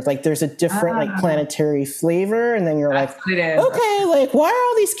later. Like there's a different like planetary flavor, and then you're like, okay, like why are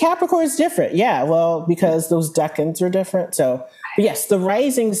all these Capricorns different? Yeah, well, because those decans are different. So but yes, the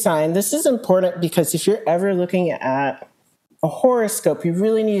rising sign, this is important because if you're ever looking at a horoscope, you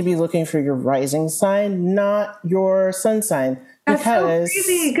really need to be looking for your rising sign, not your sun sign. That's so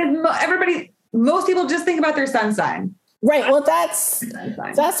crazy because most people just think about their sun sign. Right. Well, that's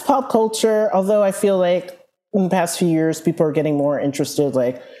pop culture. Although I feel like in the past few years, people are getting more interested.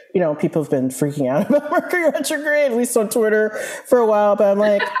 Like, you know, people have been freaking out about Mercury retrograde, at least on Twitter for a while. But I'm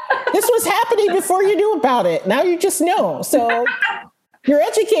like, this was happening before you knew about it. Now you just know. So you're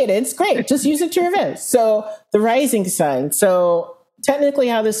educated. It's great. Just use it to your advantage. So the rising sign. So technically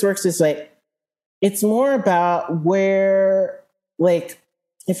how this works is like, it's more about where, like,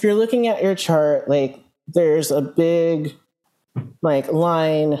 if you're looking at your chart, like there's a big like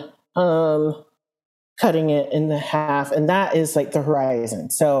line cutting it in the half, and that is like the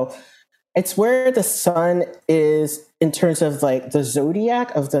horizon. So it's where the sun is in terms of like the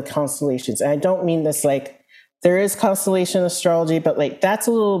zodiac of the constellations. And I don't mean this like there is constellation astrology, but like that's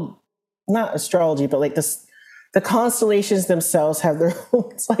a little not astrology, but like this. The constellations themselves have their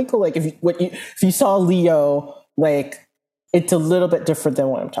own cycle. Like if you saw Leo, like it's a little bit different than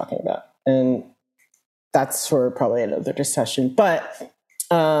what I'm talking about. And that's for probably another discussion. But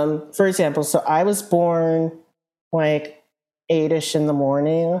for example, so I was born like 8-ish in the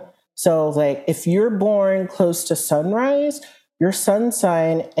morning. So like if you're born close to sunrise, your sun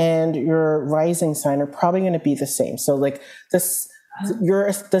sign and your rising sign are probably going to be the same. So like your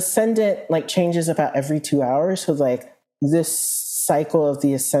ascendant like changes about every 2 hours. So like this cycle of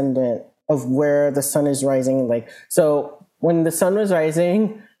the ascendant of where the sun is rising, like, so when the sun was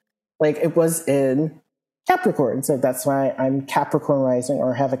rising, like it was in Capricorn. So that's why I'm Capricorn rising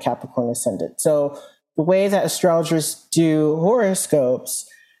or have a Capricorn ascendant. So the way that astrologers do horoscopes,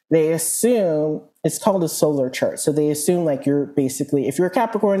 they assume it's called a solar chart. So they assume like you're basically, if you're a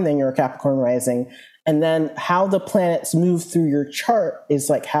Capricorn, then you're a Capricorn rising. And then how the planets move through your chart is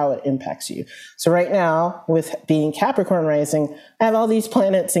like how it impacts you. So right now, with being Capricorn rising, I have all these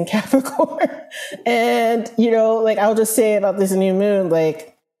planets in Capricorn. And, you know, like I'll just say about this new moon,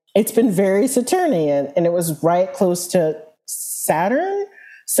 like it's been very Saturnian and it was right close to Saturn.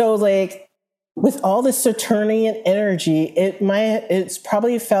 So like with all this Saturnian energy, it's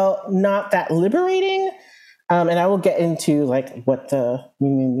probably felt not that liberating. And I will get into like what the new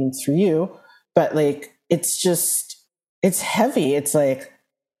moon means for you. But like, it's heavy. It's like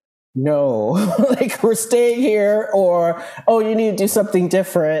no, like we're staying here, or, oh, you need to do something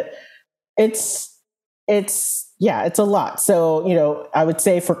different. It's a lot. So, I would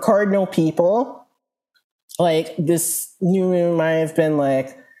say for cardinal people, like this new moon might have been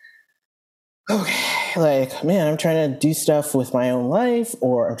like, okay, like, man, I'm trying to do stuff with my own life,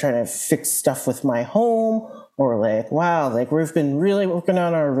 or I'm trying to fix stuff with my home, or like, wow, like we've been really working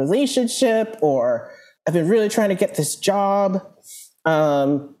on our relationship, or I've been really trying to get this job.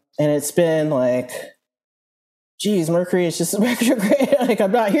 And it's been like, geez, Mercury is just retrograde. Like,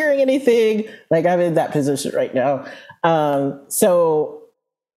 I'm not hearing anything. Like, I'm in that position right now. So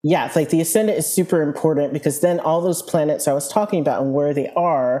yeah, it's like the ascendant is super important, because then all those planets I was talking about and where they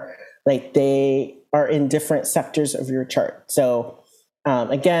are, like they are in different sectors of your chart. So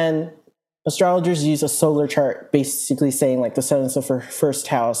again, astrologers use a solar chart, basically saying like the sun is the first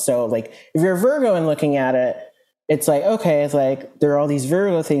house. So like if you're a Virgo and looking at it, it's like, okay, it's like there are all these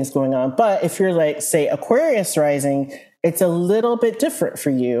Virgo things going on. But if you're like, say, Aquarius rising, it's a little bit different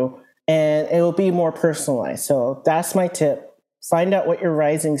for you, and it will be more personalized. So that's my tip. Find out what your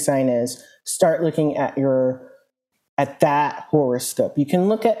rising sign is. Start looking at that horoscope. You can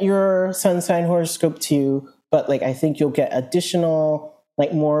look at your sun sign horoscope too, but like I think you'll get additional,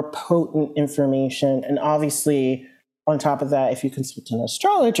 like more potent information. And obviously, on top of that, if you consult an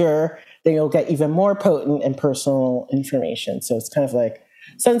astrologer, then you'll get even more potent and personal information. So it's kind of like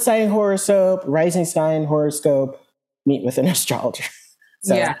sun sign horoscope, rising sign horoscope, meet with an astrologer.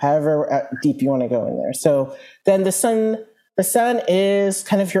 So however deep you want to go in there. So then the sun is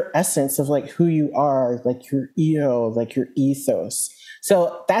kind of your essence of like who you are, like your ego, like your ethos.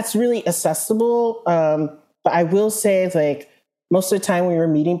 So that's really accessible. But I will say, like, most of the time when you're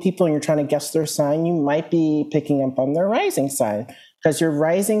meeting people and you're trying to guess their sign, you might be picking up on their rising sign, because your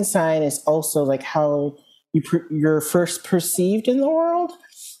rising sign is also like how you're first perceived in the world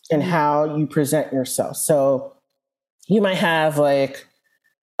and how you present yourself. So you might have like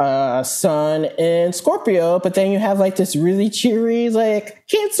sun in Scorpio, but then you have like this really cheery like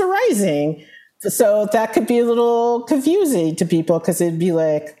Cancer rising. So that could be a little confusing to people, because it'd be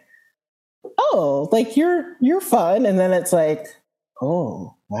like, oh, like you're fun, and then it's like,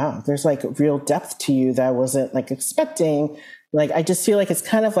 oh wow, there's like real depth to you that I wasn't like expecting. Like I just feel like it's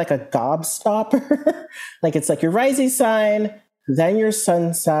kind of like a gobstopper. Like it's like your rising sign, then your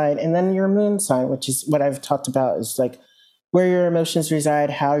sun sign, and then your moon sign, which is what I've talked about, is like where your emotions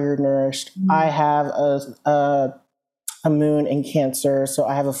reside, how you're nourished. Mm-hmm. I have a moon in Cancer, so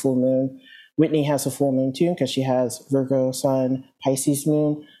I have a full moon. Whitney has a full moon too, because she has Virgo sun, Pisces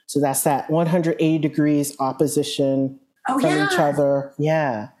moon. So that's that 180 degrees opposition from each other.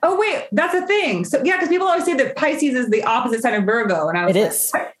 Yeah. Oh, wait, that's a thing. So yeah, because people always say that Pisces is the opposite sign of Virgo. And I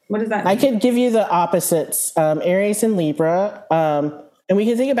was what does that mean? I can give you the opposites, Aries and Libra. And we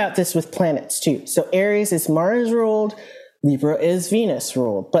can think about this with planets too. So Aries is Mars ruled, Libra is Venus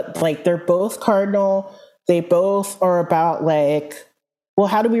ruled. But like they're both cardinal. They both are about like, well,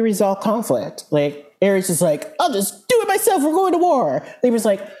 how do we resolve conflict? Like Aries is like, I'll just do it myself. We're going to war. Libra's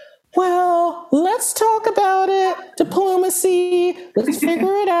like, well, let's talk about it. Diplomacy. Let's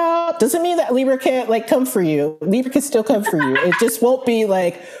figure it out. Doesn't mean that Libra can't like come for you. Libra can still come for you. It just won't be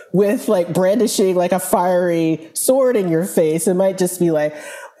like with like brandishing like a fiery sword in your face. It might just be like,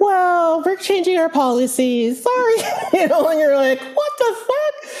 well, we're changing our policies. Sorry. And you're like, what the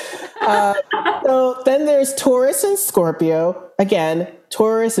fuck? So then there's Taurus and Scorpio. Again,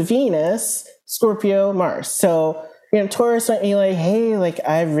 Taurus, Venus, Scorpio, Mars. So Taurus might be like, hey, like,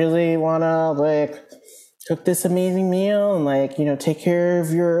 I really want to, like, cook this amazing meal and, like, take care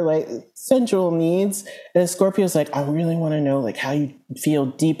of your, like, sensual needs. And Scorpio's like, I really want to know, like, how you feel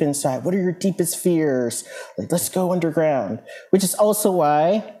deep inside. What are your deepest fears? Like, let's go underground. Which is also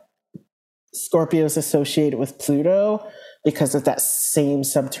why Scorpio is associated with Pluto, because of that same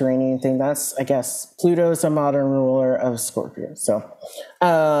subterranean thing. That's, I guess, Pluto is a modern ruler of Scorpio. So,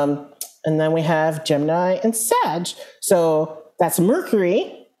 and then we have Gemini and Sag. So that's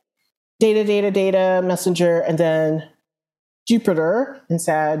Mercury, data, messenger, and then Jupiter and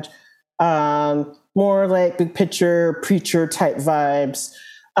Sag, more like big picture, preacher type vibes.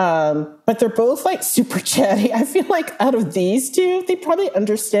 But they're both like super chatty. I feel like out of these two, they probably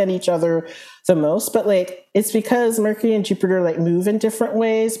understand each other the most, but like, it's because Mercury and Jupiter like move in different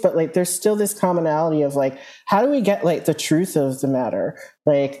ways, but like, there's still this commonality of like, how do we get like the truth of the matter?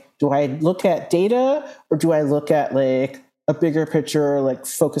 Like, do I look at data or do I look at like a bigger picture, like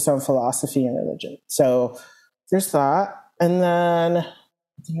focus on philosophy and religion? So there's that. And then,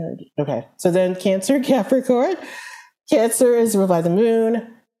 okay. So then Cancer, Capricorn. Cancer is ruled by the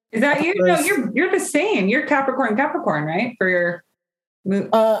moon. Is that you? No, you're the same. You're Capricorn, right? For your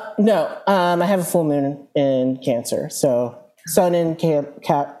No, I have a full moon in Cancer. So sun in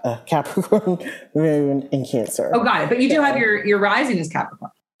Capricorn, moon in Cancer. Oh, got it. But you do have your rising is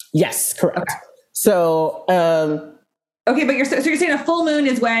Capricorn. Yes, correct. Okay. So, okay, but you're saying a full moon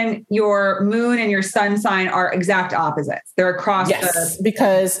is when your moon and your sun sign are exact opposites. They're across. Yes,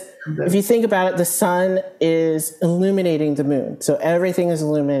 because if you think about it, the sun is illuminating the moon. So everything is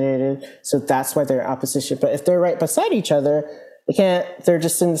illuminated. So that's why they're opposition. But if they're right beside each other, they're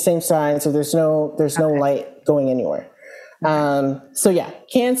just in the same sign. So there's no light going anywhere. So yeah,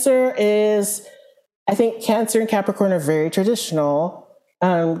 Cancer is, I think Cancer and Capricorn are very traditional.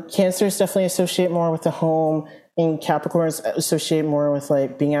 Cancer is definitely associated more with the home, and Capricorn is associated more with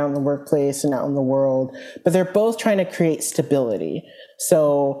like being out in the workplace and out in the world, but they're both trying to create stability.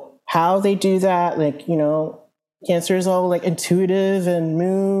 So how they do that, like, Cancer is all like intuitive and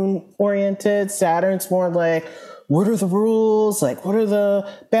moon oriented. Saturn's more like, what are the rules? Like, what are the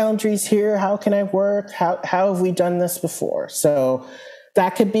boundaries here? How can I work? How have we done this before? So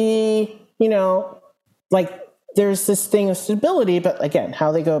that could be, like there's this thing of stability, but again,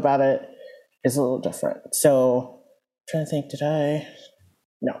 how they go about it is a little different. So I'm trying to think,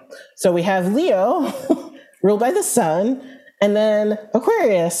 no. So we have Leo ruled by the sun, and then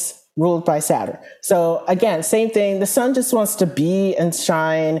Aquarius ruled by Saturn. So again, same thing. The sun just wants to be and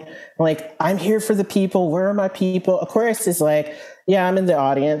shine. Like, I'm here for the people. Where are my people? Aquarius is like, yeah, I'm in the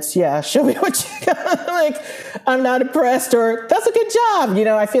audience. Yeah, show me what you got. Like, I'm not impressed, or that's a good job.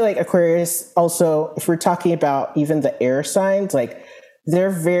 I feel like Aquarius also, if we're talking about even the air signs, like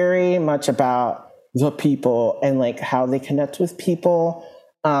they're very much about the people and like how they connect with people.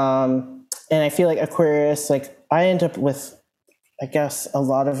 And I feel like Aquarius, like I end up with, I guess, a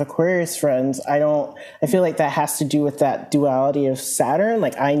lot of Aquarius friends. I feel like that has to do with that duality of Saturn.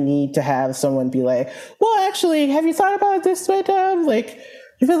 Like, I need to have someone be like, well, actually, have you thought about it this way, Dad? Like,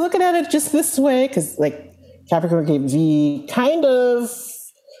 you've been looking at it just this way. Cause like Capricorn gave the kind of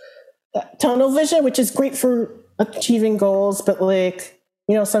tunnel vision, which is great for achieving goals, but like,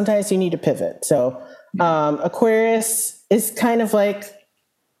 sometimes you need to pivot. So, Aquarius is kind of like,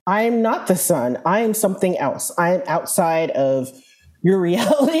 I'm not the sun. I am something else. I am outside of your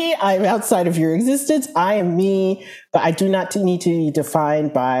reality. I'm outside of your existence. I am me, but I do not need to be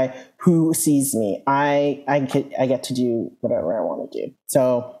defined by who sees me. I get to do whatever I want to do.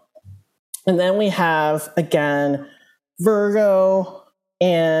 So, and then we have, again, Virgo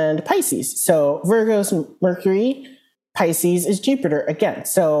and Pisces. So Virgo's Mercury, Pisces is Jupiter again.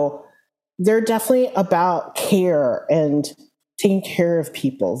 So they're definitely about care and taking care of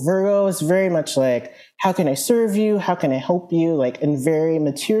people. Virgo is very much like, how can I serve you? How can I help you? Like in very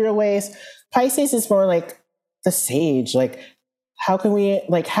material ways. Pisces is more like the sage. Like, how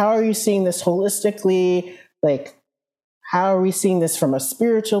are you seeing this holistically? Like, how are we seeing this from a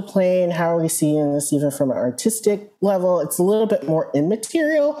spiritual plane? How are we seeing this even from an artistic level? It's a little bit more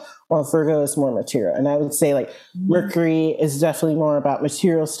immaterial, while Virgo is more material. And I would say like Mercury is definitely more about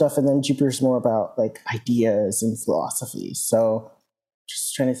material stuff, and then Jupiter's more about like ideas and philosophy. So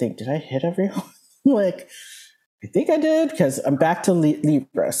just trying to think, did I hit everyone? Like, I think I did, because I'm back to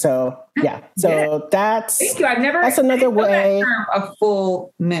Libra. So yeah, so that's, thank you. I've never, that's another way. That term, a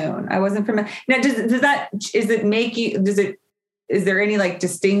full moon. I wasn't familiar. Now, is there any like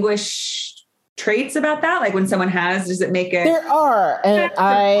distinguished traits about that? Like when someone does it make it? There are. And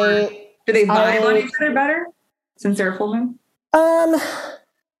do they vibe on each other better since they're a full moon?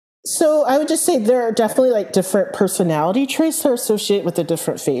 So I would just say there are definitely like different personality traits that are associated with the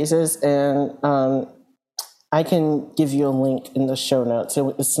different phases. And, I can give you a link in the show notes.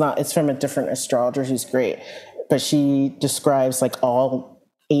 It's from a different astrologer who's great, but she describes like all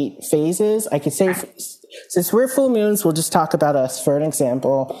 8 phases. I could say, since we're full moons, we'll just talk about us for an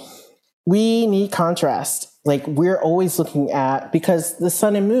example. We need contrast. Like, we're always looking at, because the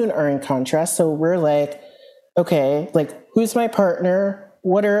sun and moon are in contrast. So we're like, okay, like, who's my partner?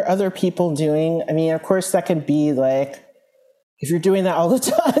 What are other people doing? I mean, of course that can be like, if you're doing that all the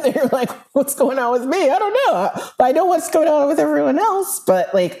time, you're like, what's going on with me? I don't know. I know what's going on with everyone else.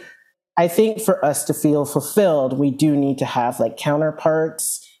 But like, I think for us to feel fulfilled, we do need to have like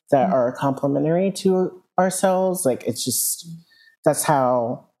counterparts that are complementary to ourselves. Like, it's just, that's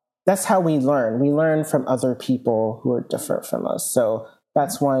how we learn. We learn from other people who are different from us. So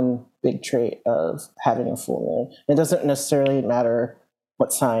that's one big trait of having a full moon. It doesn't necessarily matter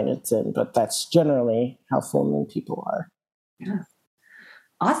what sign it's in, but that's generally how full moon people are. Yeah.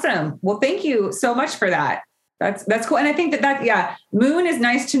 Awesome. Well, thank you so much for that. That's cool. And I think that moon is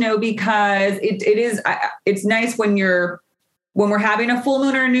nice to know, because it's nice when you're when we're having a full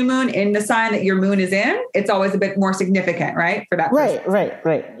moon or a new moon in the sign that your moon is in, it's always a bit more significant, right? For that person.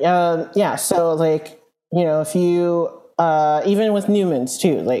 Right. Yeah. So like, if you, even with new moons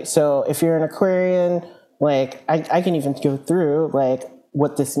too, like, so if you're an Aquarian, like I can even go through like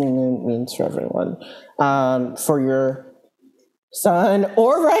what this new moon means for everyone, for your sun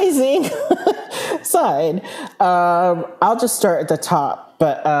or rising sign. I'll just start at the top,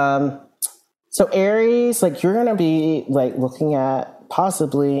 but, so Aries, like you're going to be like looking at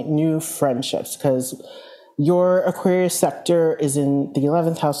possibly new friendships because your Aquarius sector is in the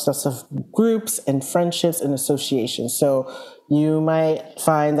 11th house of groups and friendships and associations. So you might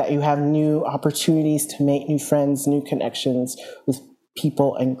find that you have new opportunities to make new friends, new connections with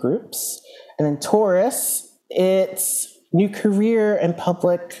people and groups. And then Taurus, it's new career and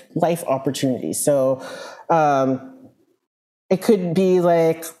public life opportunities. So it could be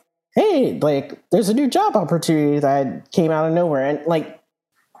like, hey, like there's a new job opportunity that came out of nowhere. And like,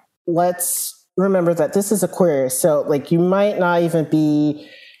 let's remember that this is Aquarius. So like you might not even be,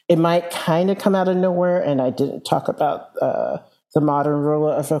 it might kind of come out of nowhere. And I didn't talk about the modern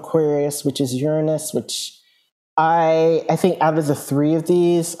ruler of Aquarius, which is Uranus, which I think out of the three of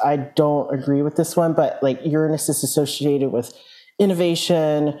these, I don't agree with this one, but like Uranus is associated with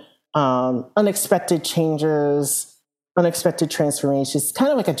innovation, unexpected changes, unexpected transformations,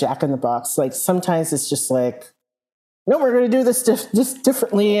 kind of like a jack in the box. Like sometimes it's just like, no, we're going to do this just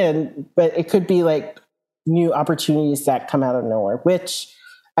differently. But it could be like new opportunities that come out of nowhere, which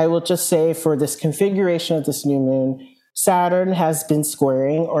I will just say for this configuration of this new moon, Saturn has been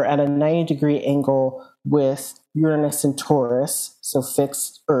squaring or at a 90-degree angle with Uranus and Taurus, so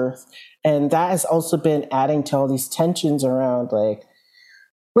fixed Earth. And that has also been adding to all these tensions around like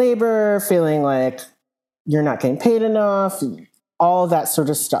labor, feeling like you're not getting paid enough, all that sort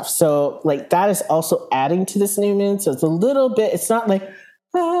of stuff. So like that is also adding to this new moon. So it's a little bit, it's not like,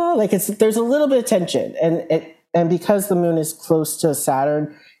 there's a little bit of tension. And because the moon is close to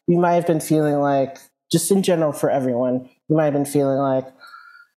Saturn, you might have been feeling like, just in general for everyone, you might have been feeling like,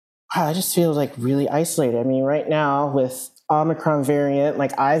 wow, I just feel like really isolated. I mean, right now with Omicron variant,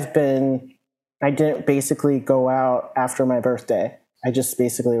 like I didn't basically go out after my birthday. I just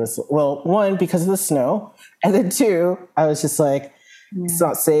basically was, well, one, because of the snow. And then two, I was just like, it's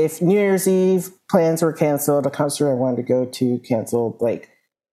not safe. New Year's Eve, plans were canceled. A concert I wanted to go to canceled. Like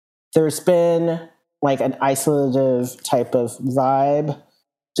there's been like an isolative type of vibe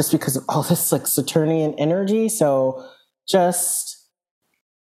just because of all this like Saturnian energy. So just,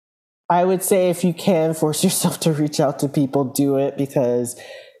 I would say if you can force yourself to reach out to people, do it, because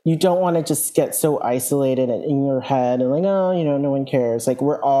you don't want to just get so isolated in your head and like, oh, no one cares. Like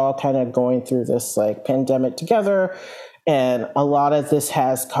we're all kind of going through this like pandemic together. And a lot of this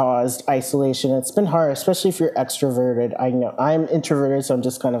has caused isolation. It's been hard, especially if you're extroverted. I know I'm introverted, so I'm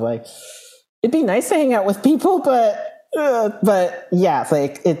just kind of like, it'd be nice to hang out with people, but yeah,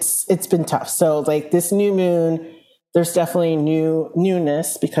 like it's been tough. So like this new moon, there's definitely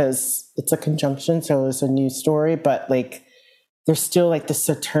newness because it's a conjunction. So it's a new story, but like, there's still like the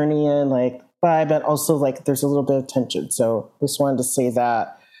Saturnian like vibe, but also like there's a little bit of tension. So just wanted to say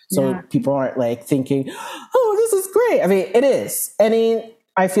that so people aren't like thinking, oh, this is great. I mean, it is.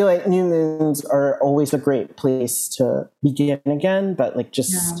 I feel like new moons are always a great place to begin again, but like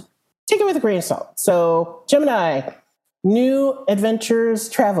just take it with a grain of salt. So Gemini, new adventures,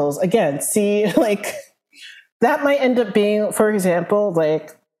 travels. Again, see, like that might end up being, for example,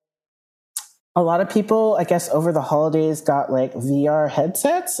 like a lot of people, I guess, over the holidays got like VR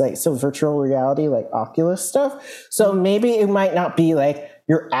headsets, like so virtual reality, like Oculus stuff. So maybe it might not be like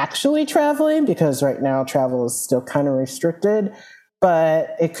you're actually traveling because right now travel is still kind of restricted,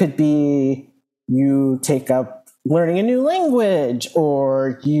 but it could be you take up learning a new language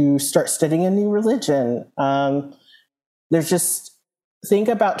or you start studying a new religion. There's just, think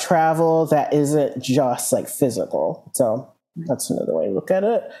about travel that isn't just like physical. So that's another way to look at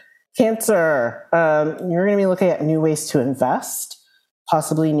it. Cancer, you're going to be looking at new ways to invest,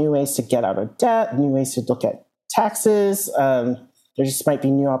 possibly new ways to get out of debt, new ways to look at taxes. There just might be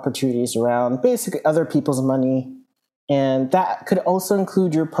new opportunities around basically other people's money. And that could also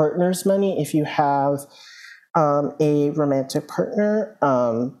include your partner's money. If you have a romantic partner,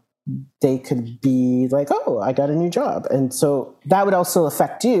 they could be like, oh, I got a new job. And so that would also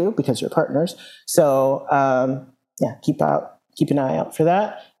affect you because you're partners. So keep an eye out for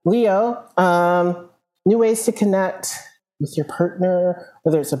that. Leo, new ways to connect with your partner,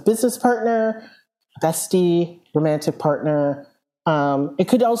 whether it's a business partner, a bestie, romantic partner. It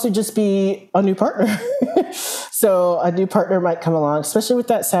could also just be a new partner. So a new partner might come along, especially with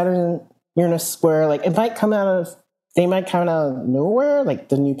that Saturn Uranus square. Like it might come out of they might come out of nowhere, like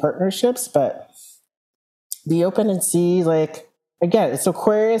the new partnerships, but be open and see, like, again, it's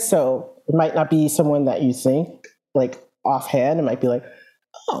Aquarius, so it might not be someone that you think, like, offhand. It might be like,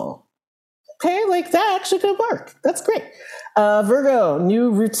 oh, okay, like that actually could work. That's great. Virgo,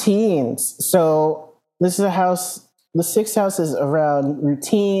 new routines. So this is a house, the sixth house is around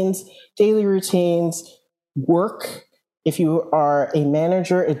routines, daily routines, work. If you are a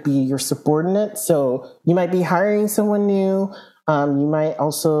manager, it'd be your subordinate. So you might be hiring someone new. You might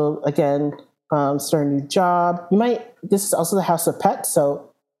also, again, start a new job. This is also the house of pets,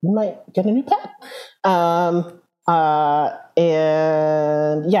 so you might get a new pet.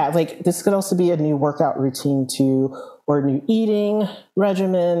 And yeah, like this could also be a new workout routine too, or a new eating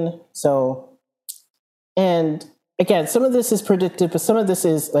regimen. So, and again, some of this is predictive, but some of this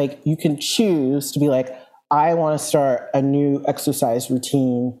is like you can choose to be like, I want to start a new exercise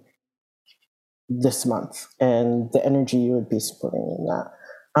routine this month, and the energy you would be supporting in that.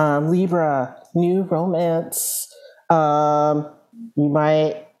 Libra, new romance. You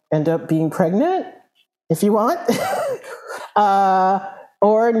might end up being pregnant if you want,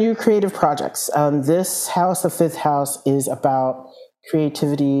 or new creative projects. This house, the fifth house, is about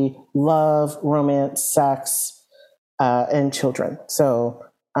creativity, love, romance, sex, and children. So,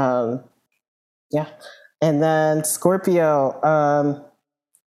 yeah. And then Scorpio,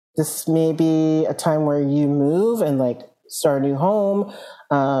 this may be a time where you move and like start a new home,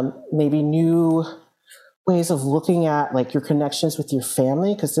 maybe new ways of looking at like your connections with your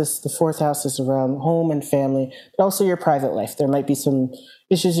family, because the fourth house is around home and family, but also your private life. There might be some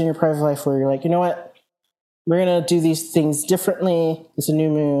issues in your private life where you're like, you know what, we're going to do these things differently. It's a new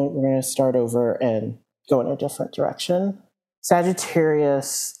moon. We're going to start over and go in a different direction.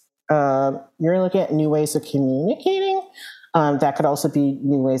 Sagittarius, you're looking at new ways of communicating. That could also be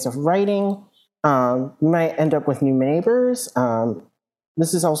new ways of writing. You might end up with new neighbors.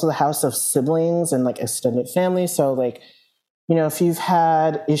 This is also the house of siblings and like extended family. So like, you know, if you've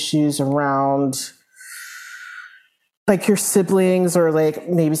had issues around like your siblings or like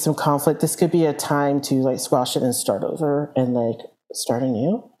maybe some conflict, this could be a time to like squash it and start over and like start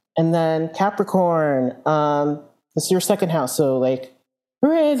anew. And then Capricorn, this is your second house. So like,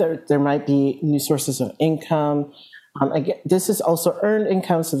 hooray, there might be new sources of income. Again, this is also earned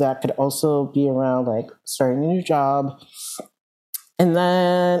income, so that could also be around like starting a new job. And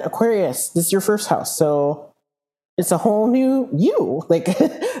then Aquarius, this is your first house, so it's a whole new you. Like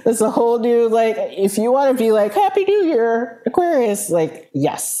it's a whole new, like, if you want to be like Happy New Year, Aquarius, like,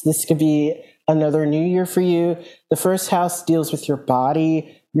 yes, this could be another new year for you. The first house deals with your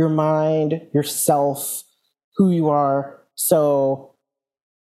body, your mind, yourself, who you are. So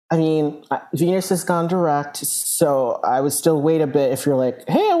I mean, Venus has gone direct, so I would still wait a bit if you're like,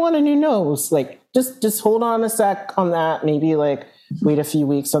 hey, I want a new nose. Like, just hold on a sec on that. Maybe like wait a few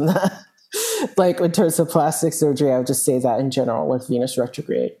weeks on that. Like in terms of plastic surgery, I would just say that in general with Venus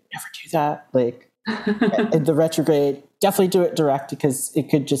retrograde, never do that. Like in the retrograde, definitely do it direct, because it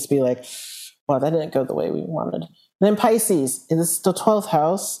could just be like, well, that didn't go the way we wanted. And then Pisces, in this the 12th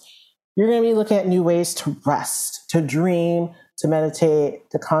house, you're going to be looking at new ways to rest, to dream, to meditate,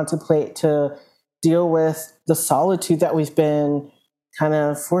 to contemplate, to deal with the solitude that we've been kind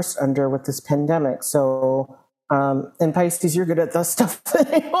of forced under with this pandemic. So, in Pisces, you're good at that stuff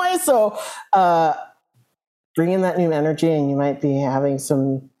anyway. So, bring in that new energy, and you might be having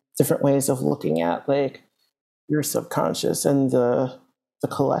some different ways of looking at like your subconscious and the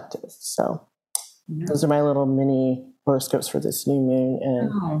collective. So, those are my little mini horoscopes for this new moon,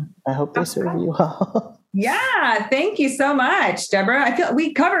 and I hope they serve you well. Yeah, thank you so much, Deborah. I feel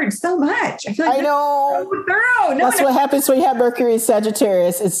we covered so much. I feel like I know. so thorough. That's what happens when you have Mercury in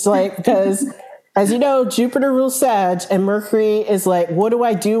Sagittarius. It's like, because as you know, Jupiter rules Sag, and Mercury is like, what do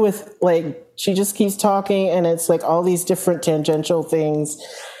I do with, like, she just keeps talking, and it's like all these different tangential things.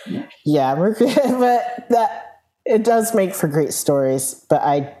 Yeah, Mercury, but that it does make for great stories, but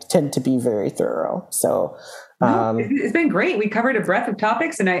I tend to be very thorough. So it's been great. We covered a breadth of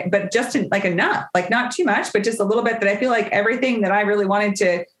topics, but just like enough, like not too much, but just a little bit, that I feel like everything that I really wanted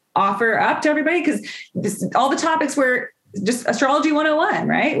to offer up to everybody, because all the topics were just astrology 101,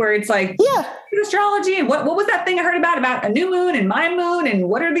 right? Where it's like, yeah, astrology, and what was that thing I heard about a new moon and my moon, and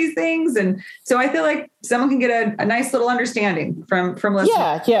what are these things? And so I feel like someone can get a nice little understanding from listening.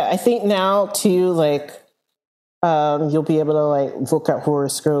 Yeah. I think now too, like, you'll be able to like look at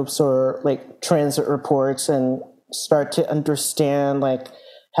horoscopes or like transit reports and start to understand like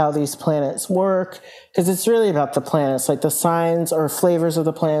how these planets work, because it's really about the planets. Like the signs or flavors of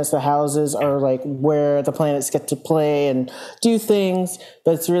the planets, the houses are like where the planets get to play and do things,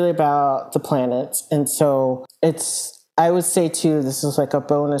 but it's really about the planets. And so I would say too, this is like a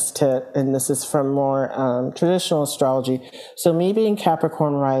bonus tip, and this is from more traditional astrology. So me being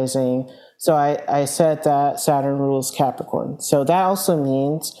Capricorn rising, so I said that Saturn rules Capricorn. So that also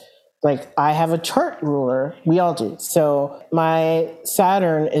means like I have a chart ruler. We all do. So my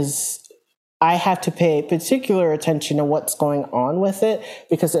Saturn I have to pay particular attention to what's going on with it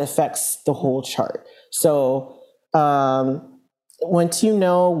because it affects the whole chart. So once you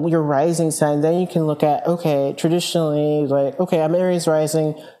know your rising sign, then you can look at, okay, traditionally, like, okay, I'm Aries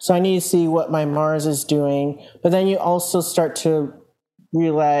rising, so I need to see what my Mars is doing. But then you also start to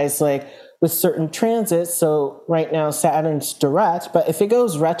realize, like, with certain transits, so right now Saturn's direct, but if it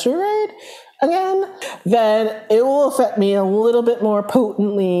goes retrograde again, then it will affect me a little bit more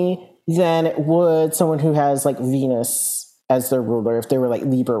potently than it would someone who has like Venus as their ruler if they were like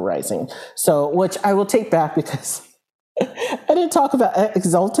Libra rising. So, which I will take back because I didn't talk about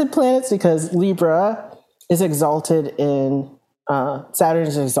exalted planets because Libra is exalted in, Saturn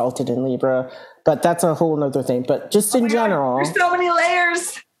is exalted in Libra, but that's a whole nother thing. But just in general. There's so many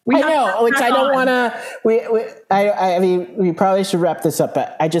layers. I know, which I don't want to, I mean, we probably should wrap this up,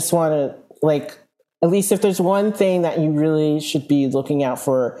 but I just want to, like, at least if there's one thing that you really should be looking out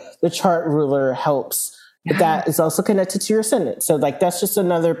for, the chart ruler helps. But that is also connected to your ascendant. So, like, that's just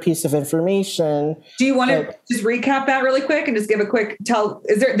another piece of information. Do you want to just recap that really quick and just give a quick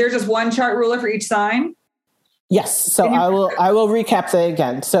there's just one chart ruler for each sign? Yes. So I will recap that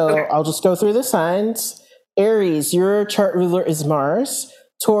again. So okay. I'll just go through the signs. Aries, your chart ruler is Mars.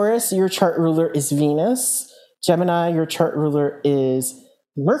 Taurus, your chart ruler is Venus. Gemini, your chart ruler is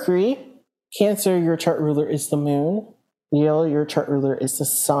Mercury. Cancer, your chart ruler is the Moon. Leo, your chart ruler is the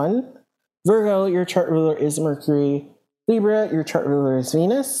Sun. Virgo, your chart ruler is Mercury. Libra, your chart ruler is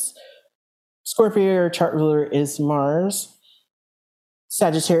Venus. Scorpio, your chart ruler is Mars.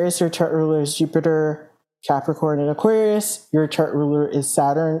 Sagittarius, your chart ruler is Jupiter. Capricorn and Aquarius, your chart ruler is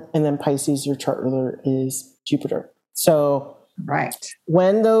Saturn. And then Pisces, your chart ruler is Jupiter. So right.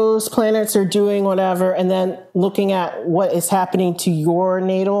 When those planets are doing whatever, and then looking at what is happening to your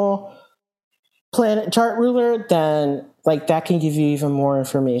natal planet chart ruler, then like that can give you even more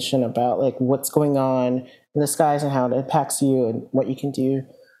information about like what's going on in the skies and how it impacts you and what you can do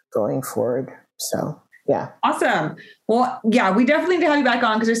going forward. So yeah. Awesome. Well, yeah, we definitely need to have you back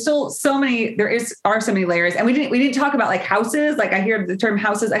on because there's still so many layers, and we didn't talk about like houses. Like I hear the term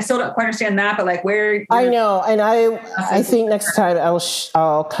houses. I still don't quite understand that, but like where I know. And I think next time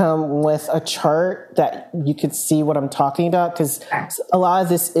I'll come with a chart that you could see what I'm talking about. Cause a lot of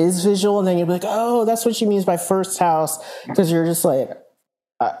this is visual and then you'll be like, oh, that's what she means by first house. Cause you're just like,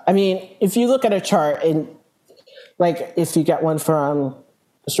 I mean, if you look at a chart and like, if you get one from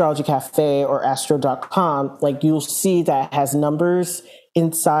Astrology Cafe or astro.com, like you'll see that has numbers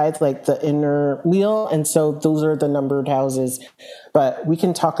inside like the inner wheel. And so those are the numbered houses. But we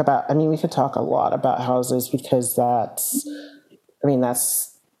can talk a lot about houses because that's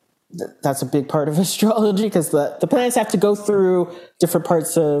a big part of astrology because the planets have to go through different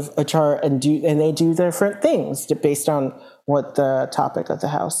parts of a chart and they do different things based on what the topic of the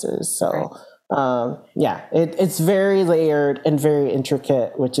house is. So it's very layered and very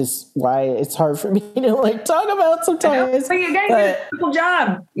intricate, which is why it's hard for me to like talk about sometimes. But you did a cool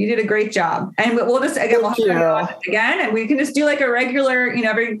job. You did a great job. And we'll just, again, we'll have you on again, and we can just do like a regular,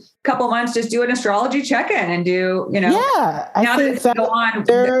 every couple months, just do an astrology check-in and do, Yeah. I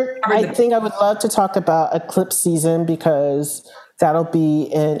think I would love to talk about eclipse season because that'll be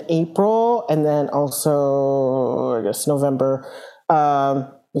in April and then also, I guess, November.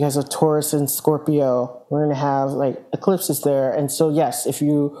 Because of Taurus and Scorpio, we're going to have like eclipses there. And so, yes, if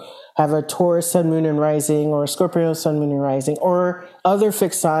you have a Taurus sun, moon, and rising or a Scorpio sun, moon, and rising or other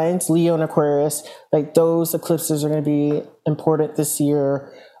fixed signs, Leo and Aquarius, like those eclipses are going to be important this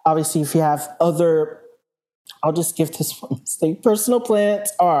year. Obviously, if you have I'll just give this one. The personal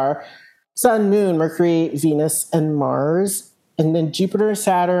planets are Sun, Moon, Mercury, Venus, and Mars. And then Jupiter and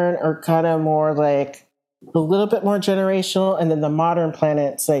Saturn are kind of more like a little bit more generational, and then the modern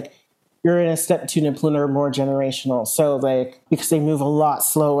planets like Uranus, Neptune, and Pluto are more generational. So like because they move a lot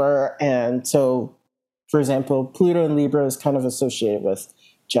slower, and so for example, Pluto and Libra is kind of associated with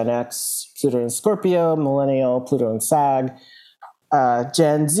Gen X, Pluto and Scorpio, Millennial, Pluto and Sag,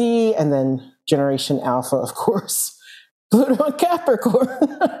 Gen Z, and then Generation Alpha, of course, Pluto and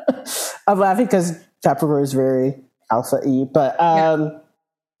Capricorn. I'm laughing because Capricorn is very alpha-y,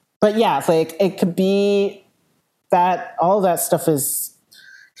 But yeah, like it could be that all that stuff is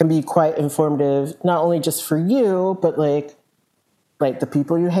can be quite informative, not only just for you, but like the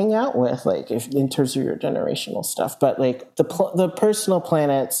people you hang out with, like if in terms of your generational stuff, but like the personal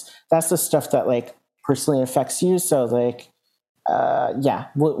planets, that's the stuff that like personally affects you. So like,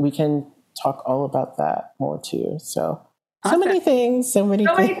 we can talk all about that more too. So, awesome. So many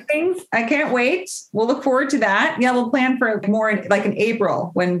things. I can't wait. We'll look forward to that. Yeah. We'll plan for more like in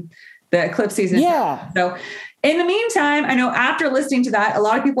April when the eclipse season. Yeah. So in the meantime, I know after listening to that, a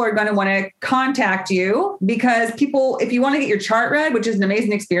lot of people are going to want to contact you because if you want to get your chart read, which is an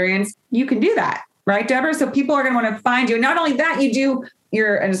amazing experience, you can do that. Right, Deborah? So people are going to want to find you. And not only that,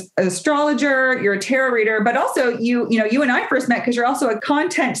 you're an astrologer, you're a tarot reader, but also you and I first met because you're also a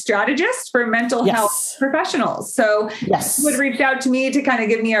content strategist for mental health professionals. So you would reach out to me to kind of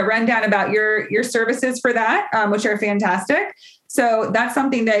give me a rundown about your services for that, which are fantastic. So that's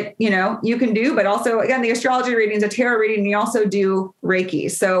something that, you can do, but also again, the astrology reading is a tarot reading and you also do Reiki.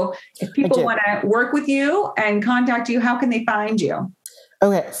 So if people want to work with you and contact you, how can they find you?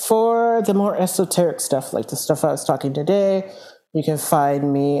 Okay. For the more esoteric stuff, like the stuff I was talking today, you can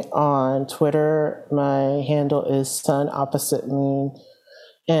find me on Twitter. My handle is Sun Opposite Moon.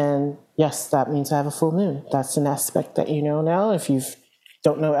 And yes, that means I have a full moon. That's an aspect that you know now if you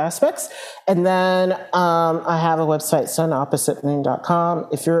don't know aspects. And then I have a website, sunoppositemoon.com.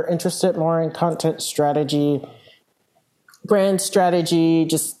 If you're interested more in content strategy, brand strategy,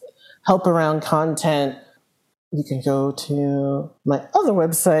 just help around content, you can go to my other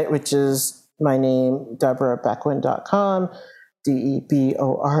website, which is my name, DeborahBeckwin.com.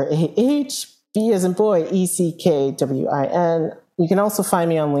 DEBORAH, B as in boy, ECKWIN. You can also find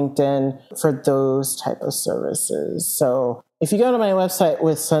me on LinkedIn for those type of services. So if you go to my website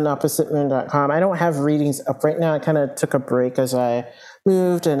with sunoppositemoon.com, I don't have readings up right now. I kind of took a break as I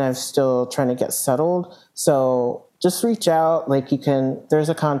moved and I'm still trying to get settled. So just reach out. Like there's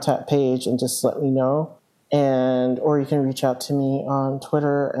a contact page and just let me know. Or you can reach out to me on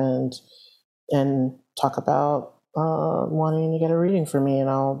Twitter and talk about wanting to get a reading for me, and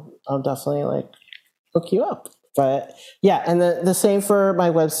I'll definitely like hook you up. But yeah, and the same for my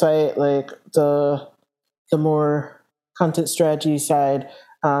website, like the more content strategy side.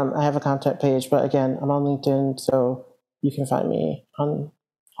 I have a contact page, but again, I'm on LinkedIn, so you can find me on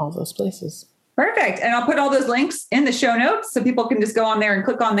all those places. Perfect. And I'll put all those links in the show notes so people can just go on there and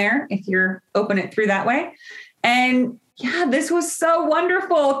click on there if you're open it through that way. And yeah, this was so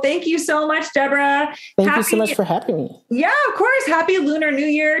wonderful. Thank you so much, Deborah. Thank you so much for having me. Yeah, of course. Happy Lunar New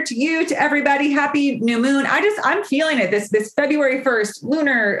Year to you, to everybody. Happy new moon. I'm feeling it. This February 1st,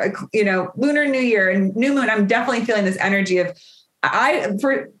 Lunar New Year and new moon. I'm definitely feeling this energy of,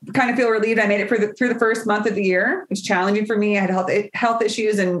 kind of feel relieved. I made it through the first month of the year. It was challenging for me. I had health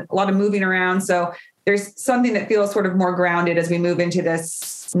issues and a lot of moving around. So there's something that feels sort of more grounded as we move into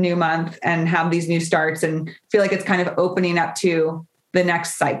this new month and have these new starts and feel like it's kind of opening up to the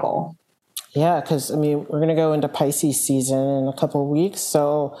next cycle. Yeah, because we're going to go into Pisces season in a couple of weeks.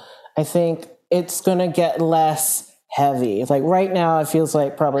 So I think it's going to get less heavy. Like right now, it feels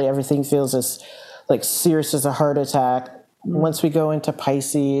like probably everything feels as like serious as a heart attack. Once we go into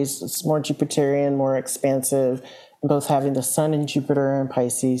Pisces, it's more Jupiterian, more expansive, and both having the Sun and Jupiter in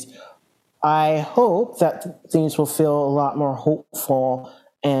Pisces. I hope that things will feel a lot more hopeful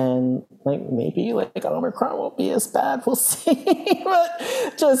and like maybe like Omicron won't be as bad. We'll see. But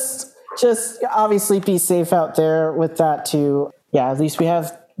just obviously be safe out there with that too. Yeah, at least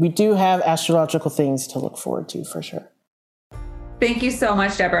we do have astrological things to look forward to for sure. Thank you so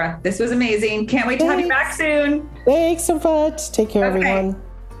much, Deborah. This was amazing. Can't wait to have you back soon. Thanks so much. Take care, everyone.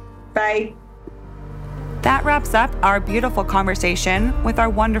 Bye. That wraps up our beautiful conversation with our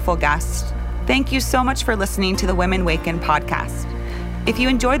wonderful guest. Thank you so much for listening to the Women Waken podcast. If you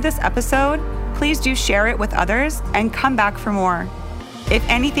enjoyed this episode, please do share it with others and come back for more. If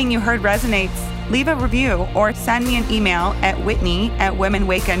anything you heard resonates, leave a review or send me an email at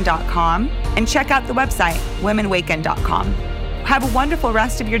whitney@womenwaken.com and check out the website, womenwaken.com. Have a wonderful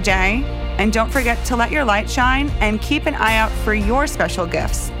rest of your day, and don't forget to let your light shine and keep an eye out for your special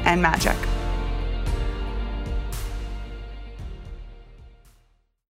gifts and magic.